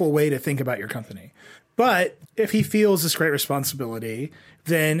powerful way to think about your company. But if he feels this great responsibility,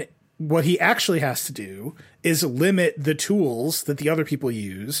 then what he actually has to do is limit the tools that the other people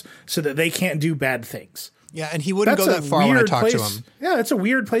use so that they can't do bad things. Yeah, and he wouldn't go that far when I talked to him. Yeah, it's a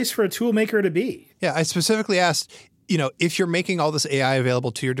weird place for a tool maker to be. Yeah, I specifically asked, if you're making all this AI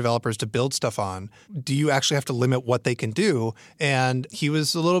available to your developers to build stuff on, do you actually have to limit what they can do? And he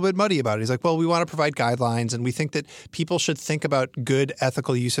was a little bit muddy about it. He's like, well, we want to provide guidelines, and we think that people should think about good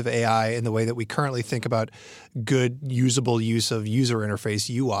ethical use of AI in the way that we currently think about good usable use of user interface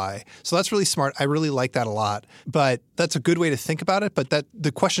UI. So that's really smart. I really like that a lot. But that's a good way to think about it. But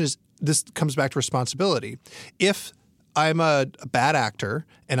the question is, this comes back to responsibility. If I'm a bad actor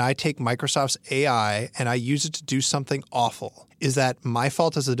and I take Microsoft's AI and I use it to do something awful, is that my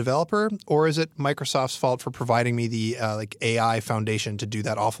fault as a developer, or is it Microsoft's fault for providing me the AI foundation to do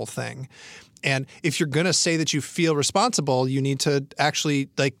that awful thing? And if you're going to say that you feel responsible, you need to actually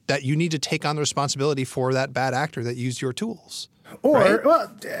you need to take on the responsibility for that bad actor that used your tools. Or, right?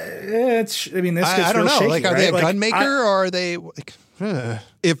 well, this gets I don't know. shaky, Like, are right? they a gun maker or are they like,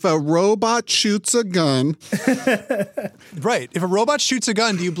 If a robot shoots a gun, right? If a robot shoots a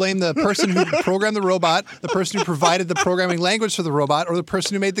gun, do you blame the person who programmed the robot, the person who provided the programming language for the robot, or the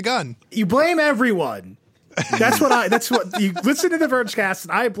person who made the gun? You blame everyone. That's what you listen to the Vergecast,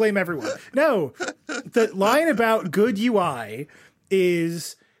 and I blame everyone. No, the line about good UI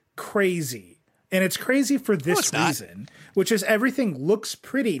is crazy. And it's crazy for this reason, which is everything looks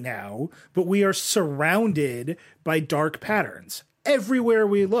pretty now, but we are surrounded by dark patterns everywhere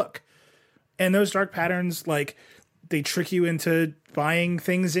we look. And those dark patterns, like, they trick you into buying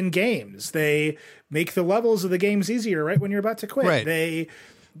things in games. They make the levels of the games easier right when you're about to quit. Right.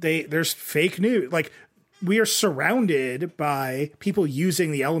 There's fake news. Like, we are surrounded by people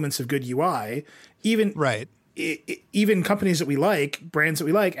using the elements of good UI, even even companies that we like, brands that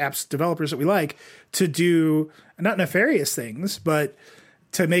we like, apps developers that we like, to do not nefarious things, but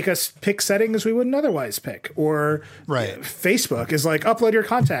to make us pick settings we wouldn't otherwise pick. Or Facebook is like, upload your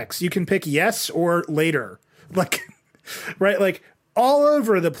contacts. You can pick yes or later. Like, right? Like, all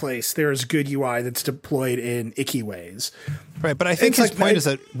over the place, there's good UI that's deployed in icky ways. Right, but I think his point is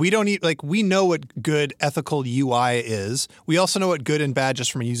that we don't need, like, we know what good ethical UI is. We also know what good and bad just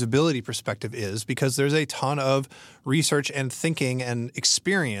from a usability perspective is, because there's a ton of research and thinking and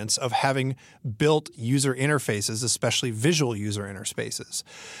experience of having built user interfaces, especially visual user interfaces.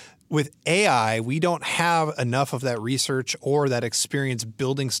 With AI, we don't have enough of that research or that experience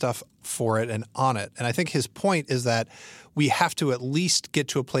building stuff for it and on it. And I think his point is that we have to at least get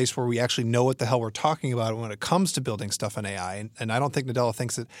to a place where we actually know what the hell we're talking about when it comes to building stuff in AI. And I don't think Nadella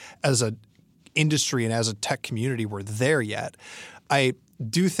thinks that as an industry and as a tech community we're there yet. I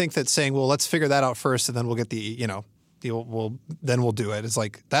do think that saying, well, let's figure that out first and then we'll get then we'll do it. It's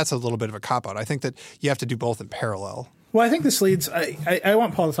like, that's a little bit of a cop-out. I think that you have to do both in parallel. Well, I think this leads – I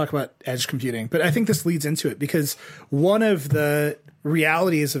want Paul to talk about edge computing, but I think this leads into it because one of the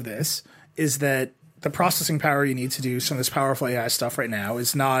realities of this is that the processing power you need to do some of this powerful AI stuff right now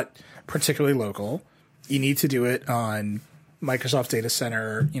is not particularly local. You need to do it on Microsoft Data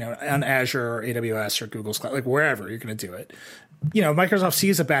Center, on Azure or AWS or Google's Cloud, like wherever you're going to do it. Microsoft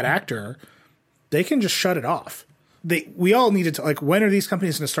sees a bad actor, they can just shut it off. We all needed to, like, when are these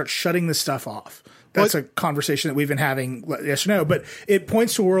companies going to start shutting this stuff off? That's a conversation that we've been having, yes or no. But it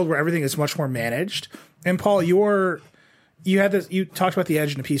points to a world where everything is much more managed. And Paul, you talked about the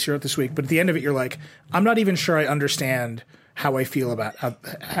edge in a piece you wrote this week, but at the end of it, you're like, I'm not even sure I understand how I feel about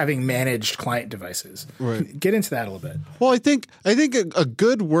having managed client devices. Right. Get into that a little bit. Well, I think a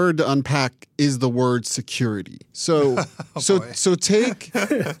good word to unpack is the word security. So take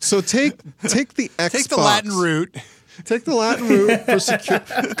the Xbox. Take the Latin root. Take the Latin root for secure.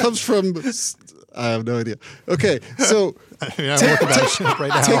 It comes from. I have no idea. Okay, so I'm looking at it right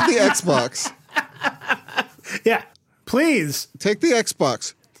now. Take the Xbox. Yeah, please. Take the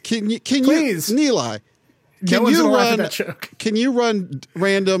Xbox. Can please. you, Nilay? Can you run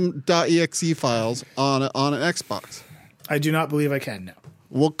random.exe files on an Xbox? I do not believe I can. No.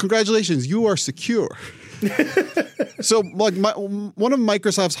 Well, congratulations, you are secure. So, like, one of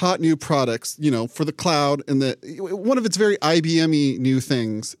Microsoft's hot new products, for the cloud, and one of its very IBM-y new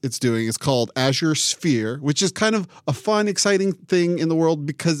things it's doing is called Azure Sphere, which is kind of a fun, exciting thing in the world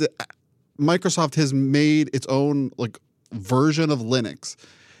because Microsoft has made its own version of Linux,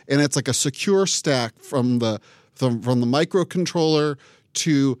 and it's like a secure stack from the microcontroller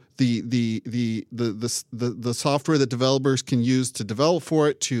to the software that developers can use to develop for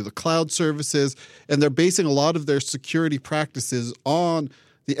it, to the cloud services, and they're basing a lot of their security practices on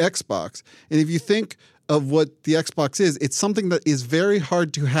the Xbox. And if you think of what the Xbox is, it's something that is very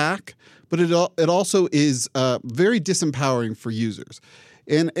hard to hack, but it also is very disempowering for users.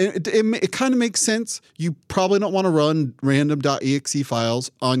 And it kind of makes sense. You probably don't want to run random.exe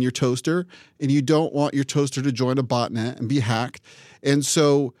files on your toaster, and you don't want your toaster to join a botnet and be hacked. And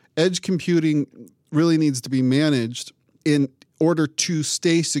so edge computing really needs to be managed in order to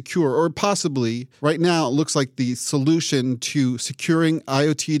stay secure, or possibly right now it looks like the solution to securing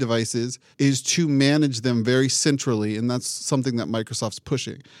IoT devices is to manage them very centrally, and that's something that Microsoft's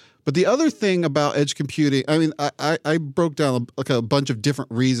pushing. But the other thing about edge computing, I mean, I broke down a bunch of different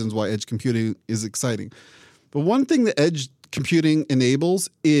reasons why edge computing is exciting. But one thing that edge computing enables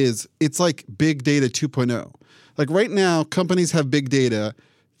is it's like big data 2.0. Like right now, companies have big data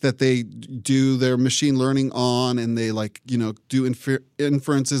that they do their machine learning on, and they do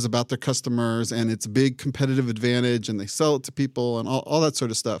inferences about their customers, and it's a big competitive advantage, and they sell it to people and all that sort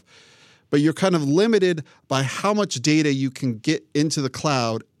of stuff. but you're kind of limited by how much data you can get into the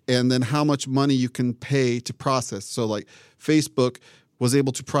cloud and then how much money you can pay to process. So like Facebook was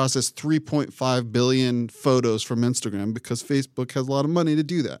able to process 3.5 billion photos from Instagram because Facebook has a lot of money to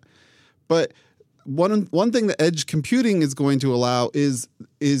do that. But one thing that edge computing is going to allow is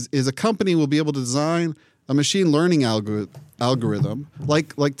a company will be able to design a machine learning algorithm,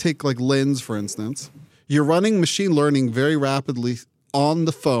 like take like Lens, for instance. You're running machine learning very rapidly on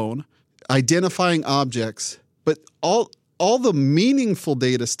the phone, identifying objects, but all the meaningful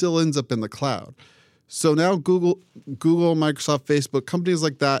data still ends up in the cloud. So now Google, Microsoft, Facebook, companies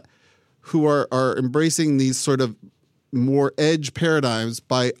like that who are embracing these sort of more edge paradigms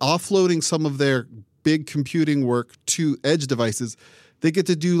by offloading some of their big computing work to edge devices, they get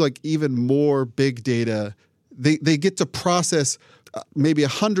to do like even more big data. They get to process maybe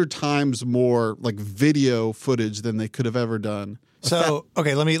 100 times more like video footage than they could have ever done. So,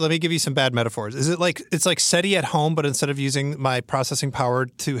 okay, let me give you some bad metaphors. Is it like it's like SETI at home, but instead of using my processing power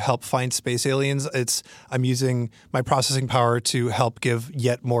to help find space aliens, I'm using my processing power to help give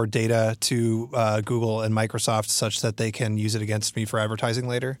yet more data to Google and Microsoft such that they can use it against me for advertising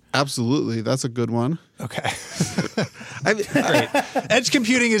later? Absolutely. That's a good one. Okay. Great. Edge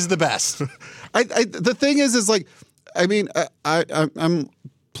computing is the best. The thing is like, I mean, I'm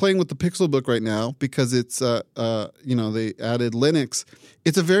playing with the Pixelbook right now because it's, they added Linux.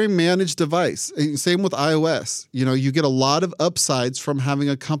 It's a very managed device. Same with iOS. You get a lot of upsides from having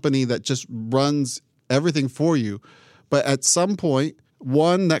a company that just runs everything for you. But at some point,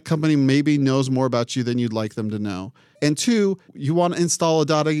 one, that company maybe knows more about you than you'd like them to know. And two, you want to install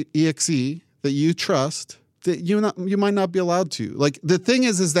a .exe that you trust that you might not be allowed to. Like the thing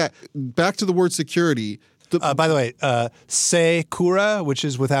is that back to the word security. By the way, Sekura, which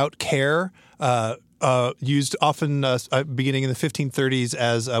is without care, used often beginning in the 1530s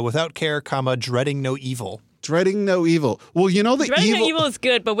as without care, dreading no evil. Dreading no evil. Well, dreading no evil is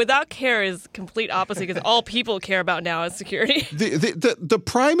good, but without care is complete opposite because all people care about now is security. The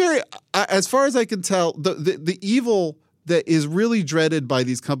primary, as far as I can tell, the evil that is really dreaded by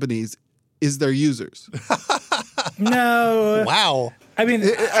these companies is their users. No. Wow. I mean,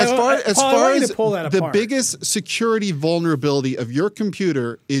 as far as the apart. biggest security vulnerability of your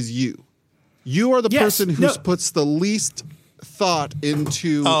computer is you. You are the person who puts the least thought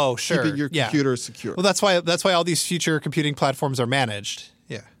into keeping your computer secure. Well, that's why all these future computing platforms are managed.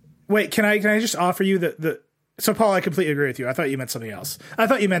 Yeah. Wait, can I just offer you the So, Paul, I completely agree with you. I thought you meant something else. I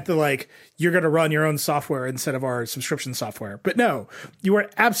thought you meant you're going to run your own software instead of our subscription software. But no, you are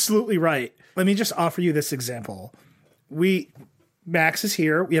absolutely right. Let me just offer you this example. Max is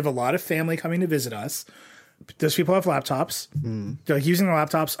here. We have a lot of family coming to visit us. Those people have laptops. They're using their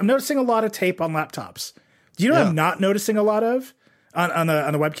laptops. I'm noticing a lot of tape on laptops. Do you know what I'm not noticing a lot of on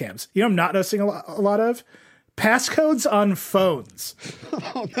the webcams? You know what I'm not noticing a lot of? Passcodes on phones.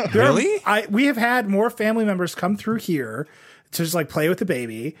 Oh, no. Really? We have had more family members come through here to just play with the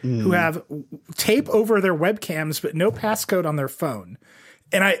baby who have tape over their webcams but no passcode on their phone.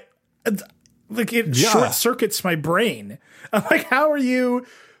 And it short circuits my brain. I'm like, how are you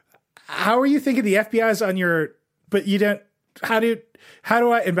thinking the FBI's on your, but you don't, how do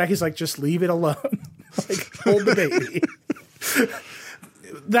I, and Becky's like, just leave it alone. Hold the baby.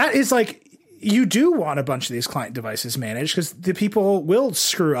 That is you do want a bunch of these client devices managed because the people will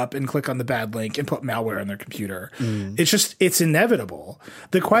screw up and click on the bad link and put malware on their computer. It's inevitable.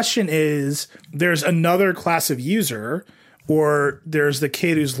 The question is, there's another class of user, or there's the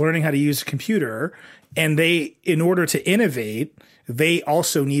kid who's learning how to use a computer, and in order to innovate, they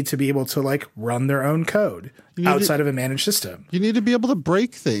also need to be able to run their own code outside of a managed system. You need to be able to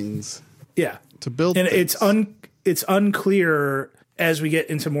break things. Yeah. To build and things. It's unclear as we get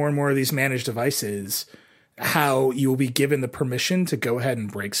into more and more of these managed devices how you will be given the permission to go ahead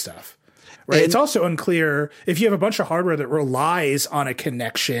and break stuff. Right. And it's also unclear if you have a bunch of hardware that relies on a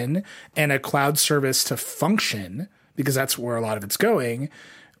connection and a cloud service to function, because that's where a lot of it's going.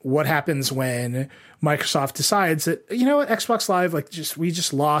 What happens when Microsoft decides that, you know what, Xbox Live, we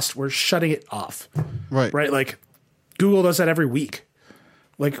just lost, we're shutting it off. Right. Right. Google does that every week.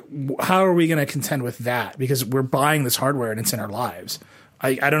 How are we going to contend with that? Because we're buying this hardware and it's in our lives.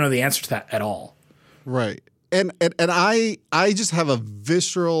 I don't know the answer to that at all. Right. And I just have a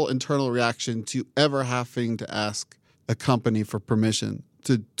visceral internal reaction to ever having to ask a company for permission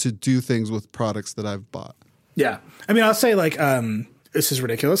to do things with products that I've bought. Yeah. I mean, I'll say this is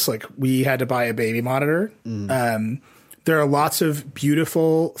ridiculous. We had to buy a baby monitor. There are lots of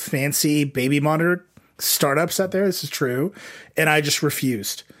beautiful, fancy baby monitor startups out there. This is true. And I just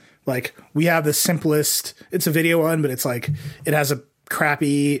refused. We have the simplest, it's a video one, but it's it has a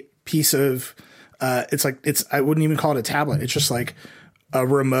crappy piece of I wouldn't even call it a tablet. It's just like a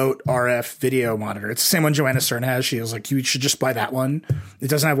remote RF video monitor. It's the same one Joanna Stern has. She was like, you should just buy that one. It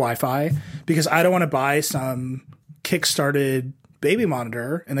doesn't have Wi-Fi, because I don't want to buy some kickstarted baby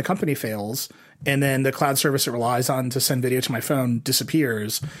monitor and the company fails, and then the cloud service it relies on to send video to my phone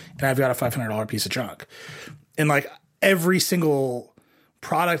disappears, and I've got a $500 piece of junk. And like every single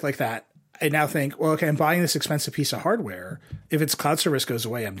product like that, I now think, well, okay, I'm buying this expensive piece of hardware. If its cloud service goes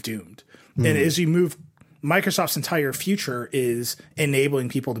away, I'm doomed. And as you move, Microsoft's entire future is enabling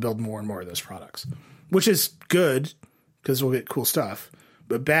people to build more and more of those products, which is good because we'll get cool stuff,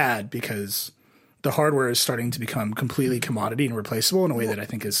 but bad because the hardware is starting to become completely commodity and replaceable in a way that I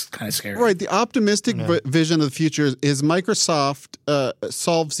think is kind of scary. Right. The optimistic vision of the future is Microsoft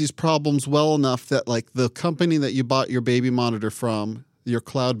solves these problems well enough that like the company that you bought your baby monitor from, your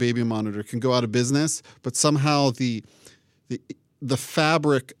cloud baby monitor, can go out of business, but somehow the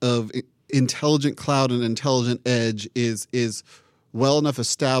fabric of intelligent cloud and intelligent edge is well enough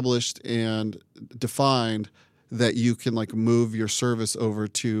established and defined that you can like move your service over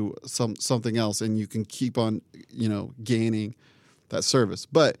to something else, and you can keep on, gaining that service.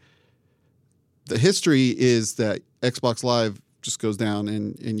 But the history is that Xbox Live just goes down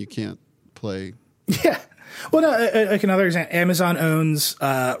and you can't play. Yeah. Well, no, like another example, Amazon owns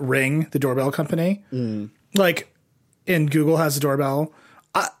Ring, the doorbell company. Like, and Google has the doorbell.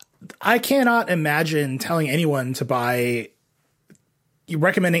 I cannot imagine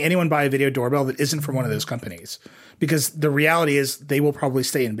recommending anyone buy a video doorbell that isn't from one of those companies, because the reality is they will probably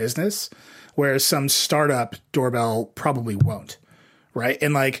stay in business, whereas some startup doorbell probably won't. Right.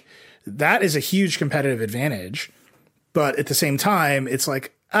 And like, that is a huge competitive advantage. But at the same time, it's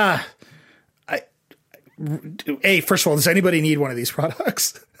like, first of all, does anybody need one of these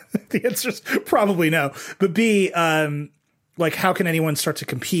products? The answer is probably no. But B, like, how can anyone start to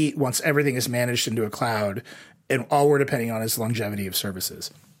compete once everything is managed into a cloud and all we're depending on is longevity of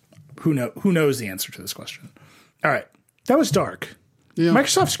services? Who knows the answer to this question? All right. That was dark. Yeah.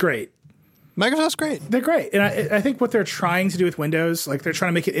 Microsoft's great. They're great. And I think what they're trying to do with Windows, like they're trying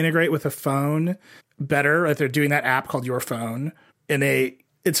to make it integrate with a phone better. Like they're doing that app called Your Phone. And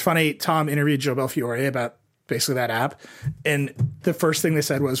it's funny, Tom interviewed Joe Belfiore about basically that app. And the first thing they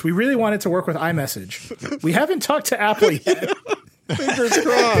said was, we really want it to work with iMessage. We haven't talked to Apple yet. Fingers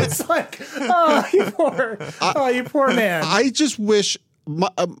crossed. It's like, you poor man. I just wish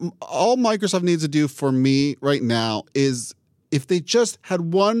all Microsoft needs to do for me right now is if they just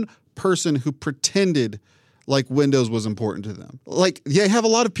had one person who pretended like Windows was important to them. Like, yeah, you have a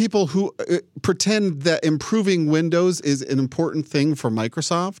lot of people who pretend that improving Windows is an important thing for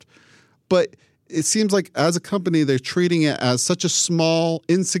Microsoft, but it seems like as a company, they're treating it as such a small,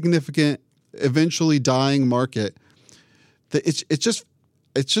 insignificant, eventually dying market that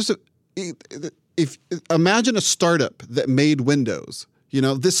if imagine a startup that made Windows.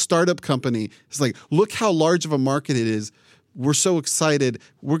 This startup company is like, look how large of a market it is. We're so excited.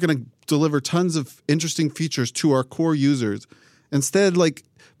 We're going to deliver tons of interesting features to our core users. Instead, like,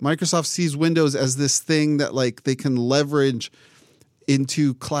 Microsoft sees Windows as this thing that like they can leverage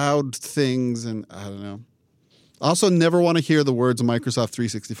into cloud things, and I don't know. I also never want to hear the words Microsoft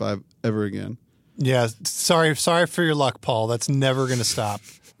 365 ever again. Yeah, sorry for your luck, Paul. That's never going to stop.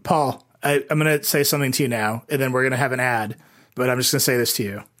 Paul, I'm going to say something to you now, and then we're going to have an ad, but I'm just going to say this to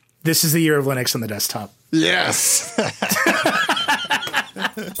you. This is the year of Linux on the desktop. Yes.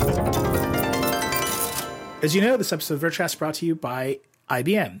 As you know, this episode of Vergecast is brought to you by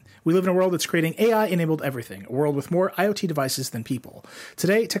IBM. We live in a world that's creating AI-enabled everything, a world with more IoT devices than people.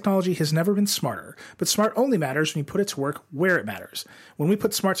 Today, technology has never been smarter, but smart only matters when you put it to work where it matters. When we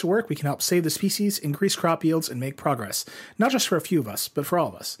put smart to work, we can help save the species, increase crop yields, and make progress. Not just for a few of us, but for all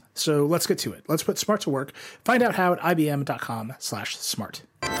of us. So let's get to it. Let's put smart to work. Find out how at ibm.com/smart.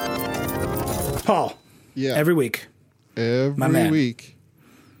 Paul, yeah. Every week, you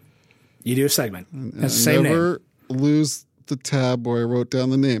do a segment. That's the same never name. Lose the tab where I wrote down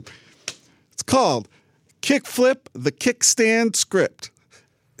the name. It's called Kickflip the Kickstand Script.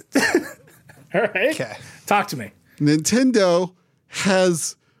 All right. Okay. Talk to me. Nintendo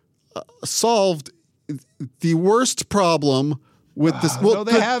has solved the worst problem with this. No,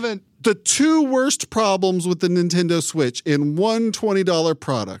 they haven't. The two worst problems with the Nintendo Switch in one $20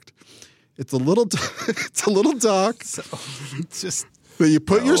 product. It's a little dock. It's just that you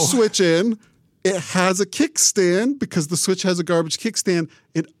put your Switch in. It has a kickstand because the Switch has a garbage kickstand.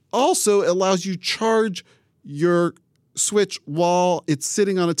 It also allows you charge your Switch while it's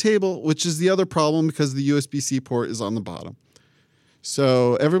sitting on a table, which is the other problem because the USB-C port is on the bottom.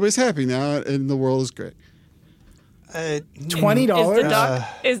 So everybody's happy now and the world is great. $20.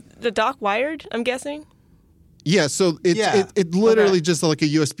 Is the dock wired? I'm guessing. Yeah, so it literally just like a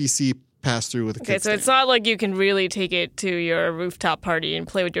USB-C pass-through with a Okay, so it's not like you can really take it to your rooftop party and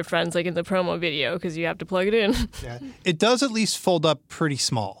play with your friends like in the promo video because you have to plug it in. Yeah. It does at least fold up pretty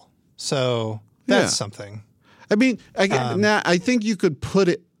small. So that's something. I mean, I think you could put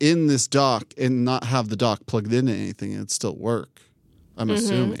it in this dock and not have the dock plugged into anything and it'd still work. I'm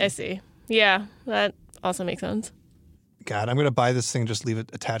assuming. I see. Yeah, that also makes sense. God, I'm going to buy this thing, just leave it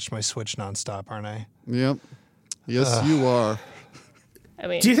attached to my Switch nonstop, aren't I? Yep. Yes, you are. I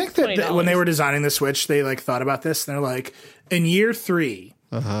mean, Do you think that $20. when they were designing the Switch, they like thought about this and they're like, in year 3,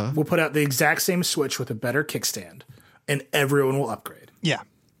 we'll put out the exact same Switch with a better kickstand and everyone will upgrade? Yeah,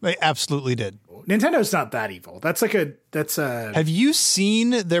 they absolutely did. Nintendo's not that evil. That's a Have you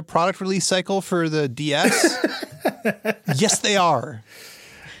seen their product release cycle for the DS? Yes, they are.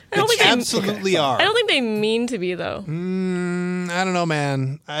 I don't think Absolutely are. I don't think they mean to be though. I don't know,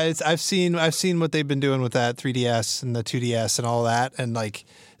 man. I've seen what they've been doing with that 3DS and the 2DS and all that, and like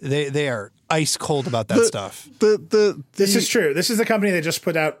they are ice cold about that stuff. This is true. This is the company that just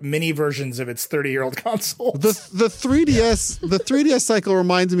put out mini versions of its 30-year-old consoles. The 3DS cycle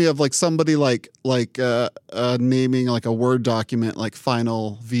reminds me of like somebody like naming like a Word document like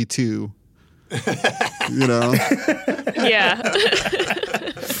Final V2. You know. Yeah.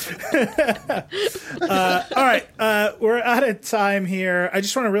 All right, we're out of time here. I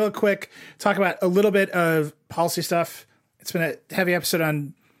just want to real quick talk about a little bit of policy stuff. It's been a heavy episode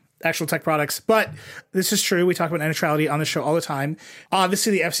on actual tech products, but this is true. We talk about net neutrality on the show all the time.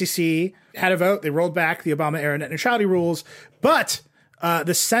 Obviously, the FCC had a vote. They rolled back the Obama-era net neutrality rules, but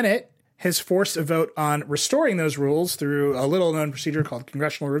the Senate has forced a vote on restoring those rules through a little-known procedure called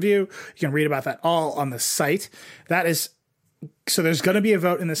congressional review. You can read about that all on the site. So there's going to be a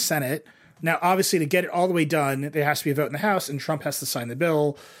vote in the Senate. Now, obviously, to get it all the way done, there has to be a vote in the House, and Trump has to sign the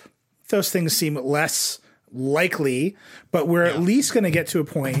bill. Those things seem less likely, but we're at least going to get to a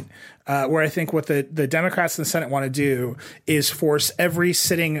point where I think what the Democrats in the Senate want to do is force every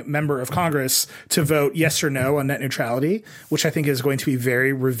sitting member of Congress to vote yes or no on net neutrality, which I think is going to be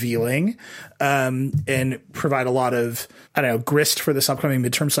very revealing and provide a lot of, grist for this upcoming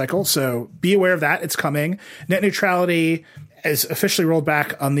midterm cycle. So be aware of that. It's coming. Net neutrality is officially rolled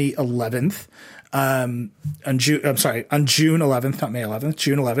back on the 11th. On June 11th, not May 11th,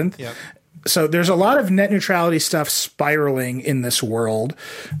 June 11th. Yep. So there's a lot of net neutrality stuff spiraling in this world.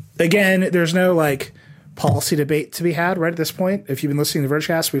 Again, there's no like policy debate to be had right at this point. If you've been listening to the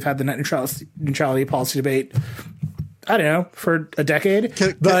Vergecast, we've had the net neutrality policy debate, I don't know, for a decade.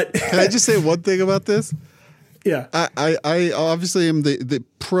 Can I just say one thing about this? Yeah. I obviously am the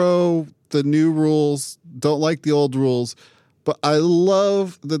pro the new rules, don't like the old rules. But I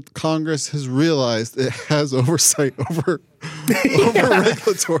love that Congress has realized it has oversight over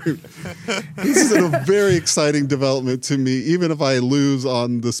regulatory. This is a very exciting development to me, even if I lose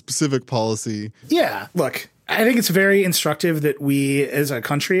on the specific policy. Yeah, look, I think it's very instructive that we as a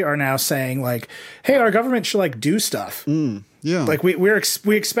country are now saying like, hey, our government should like do stuff. Yeah, like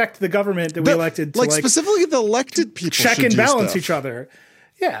we expect the government that we elected to like specifically the elected people check and balance each other.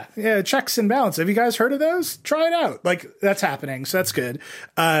 Yeah, checks and balance. Have you guys heard of those? Try it out. Like that's happening, so that's good.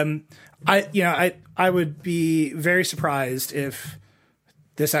 I would be very surprised if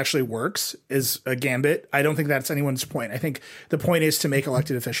this actually works as a gambit. I don't think that's anyone's point. I think the point is to make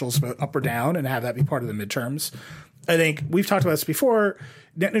elected officials vote up or down and have that be part of the midterms. I think we've talked about this before.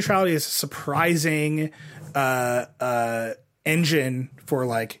 Net neutrality is a surprising engine for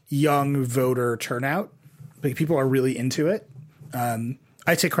like young voter turnout. Like people are really into it.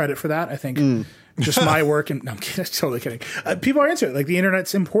 I take credit for that. I think just my work and no, I'm kidding, totally kidding. People are into it. Like the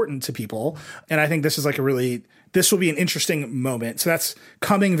internet's important to people. And I think this is like this will be an interesting moment. So that's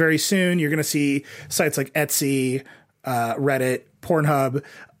coming very soon. You're going to see sites like Etsy, Reddit, Pornhub,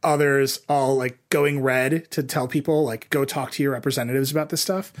 others all like going red to tell people like, go talk to your representatives about this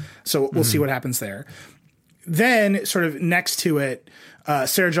stuff. So we'll see what happens there. Then sort of next to it,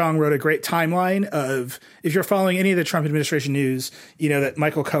 Sarah Jong wrote a great timeline of, if you're following any of the Trump administration news, you know that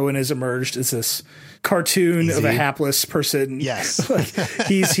Michael Cohen has emerged as this cartoon of a hapless person. Yes. Like,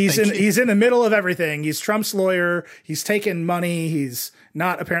 he's in the middle of everything. He's Trump's lawyer. He's taken money. He's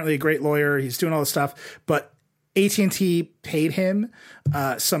not apparently a great lawyer. He's doing all this stuff, but AT&T paid him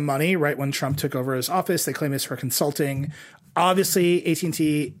some money right when Trump took over his office. They claim it's for consulting. Obviously,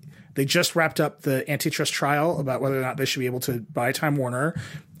 AT&T, they just wrapped up the antitrust trial about whether or not they should be able to buy Time Warner.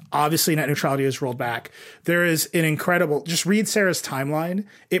 Obviously, net neutrality is rolled back. There is an incredible, just read Sarah's timeline.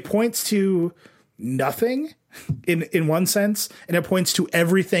 It points to nothing in one sense, and it points to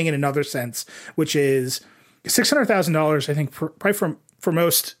everything in another sense, which is $600,000, I think, probably for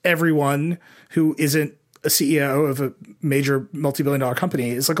most everyone who isn't a CEO of a major multi-billion-dollar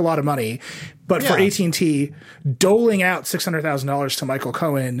company is like a lot of money. But for AT&T, doling out $600,000 to Michael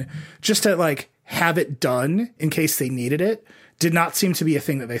Cohen just to like have it done in case they needed it did not seem to be a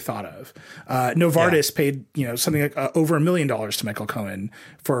thing that they thought of. Novartis paid, something like over $1 million to Michael Cohen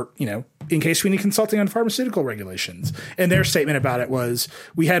for, in case we need consulting on pharmaceutical regulations. And their statement about it was,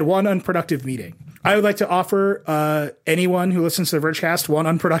 we had one unproductive meeting. I would like to offer anyone who listens to the Vergecast one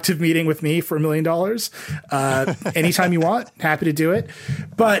unproductive meeting with me for $1 million. Anytime you want, happy to do it.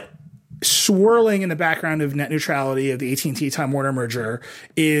 But swirling in the background of net neutrality of the AT&T Time Warner merger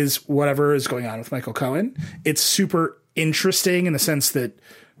is whatever is going on with Michael Cohen. It's super interesting in the sense that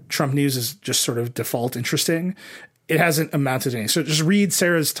Trump news is just sort of default interesting. It hasn't amounted to anything. So just read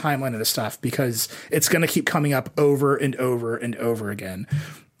Sarah's timeline of this stuff because it's going to keep coming up over and over and over again.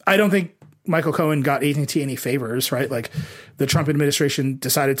 I don't think Michael Cohen got AT&T any favors, right? Like the Trump administration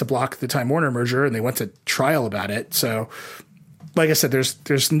decided to block the Time Warner merger and they went to trial about it. So like I said,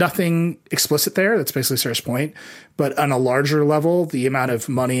 there's nothing explicit there. That's basically Sarah's point. But on a larger level, the amount of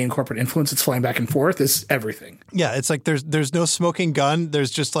money and corporate influence that's flying back and forth is everything. Yeah, it's like there's no smoking gun.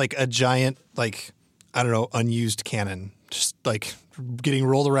 There's just like a giant, like, I don't know, unused cannon, just like getting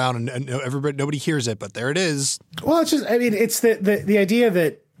rolled around and nobody hears it, but there it is. Well, it's just, I mean, it's the idea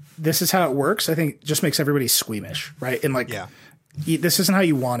that this is how it works, I think just makes everybody squeamish, right? And like, this isn't how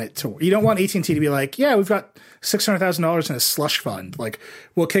you want it to work. You don't want AT&T to be like, yeah, we've got $600,000 in a slush fund. Like,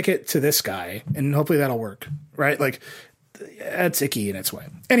 we'll kick it to this guy and hopefully that'll work, right? Like, that's icky in its way.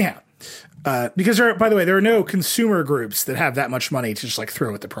 Anyhow, because by the way, there are no consumer groups that have that much money to just like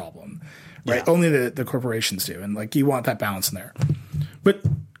throw at the problem, right? Yeah. Only the corporations do. And like, you want that balance in there. But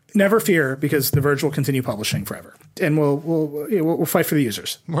never fear, because The Verge will continue publishing forever. And we'll fight for the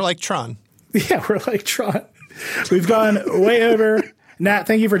users. We're like Tron. Yeah, we're like Tron. We've gone way over. Nat,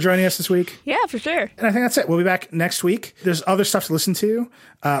 thank you for joining us this week. Yeah, for sure. And I think that's it. We'll be back next week. There's other stuff to listen to.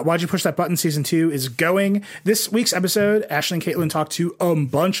 Why'd You Push That Button? Season 2 is going. This week's episode, Ashley and Caitlin talked to a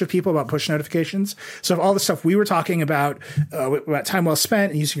bunch of people about push notifications. So if all the stuff we were talking about time well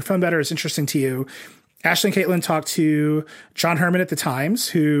spent and using your phone better is interesting to you, Ashley and Caitlin talked to John Herman at The Times,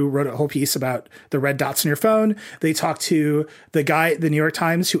 who wrote a whole piece about the red dots on your phone. They talked to the guy at the New York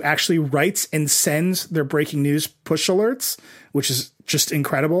Times who actually writes and sends their breaking news push alerts, which is just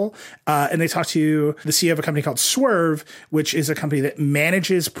incredible. And they talked to the CEO of a company called Swerve, which is a company that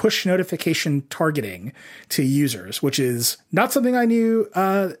manages push notification targeting to users, which is not something I knew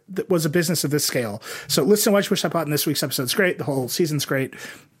that was a business of this scale. So listen to Why'd You Push That Button. This week's episode's great. The whole season's great.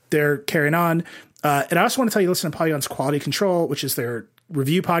 They're carrying on. And I also want to tell you, listen to Polygon's Quality Control, which is their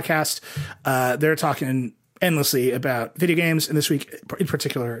review podcast. They're talking endlessly about video games, and this week in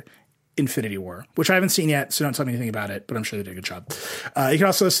particular, Infinity War, which I haven't seen yet, so don't tell me anything about it, but I'm sure they did a good job. You can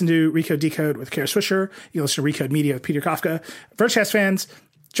also listen to Recode Decode with Kara Swisher. You can listen to Recode Media with Peter Kafka. Vergecast fans,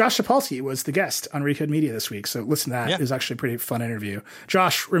 Josh Topolsky was the guest on Recode Media this week, so listen to that. Yeah. It was actually a pretty fun interview.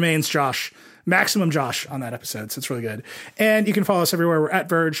 Josh remains Josh. Maximum Josh on that episode, so it's really good. And you can follow us everywhere. We're at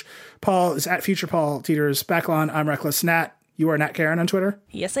Verge. Paul is at Future Paul. Teeters, Backlon. I'm Reckless. Nat, you are Nat Karen on Twitter?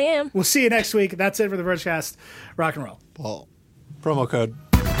 Yes, I am. We'll see you next week. That's it for the Vergecast. Rock and roll. Paul. Promo code.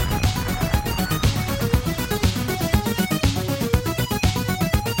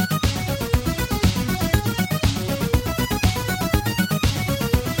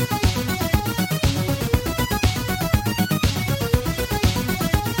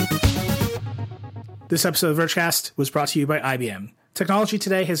 This episode of Vergecast was brought to you by IBM. Technology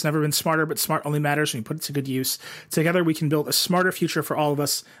today has never been smarter, but smart only matters when you put it to good use. Together, we can build a smarter future for all of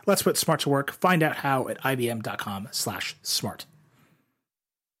us. Let's put smart to work. Find out how at ibm.com/smart.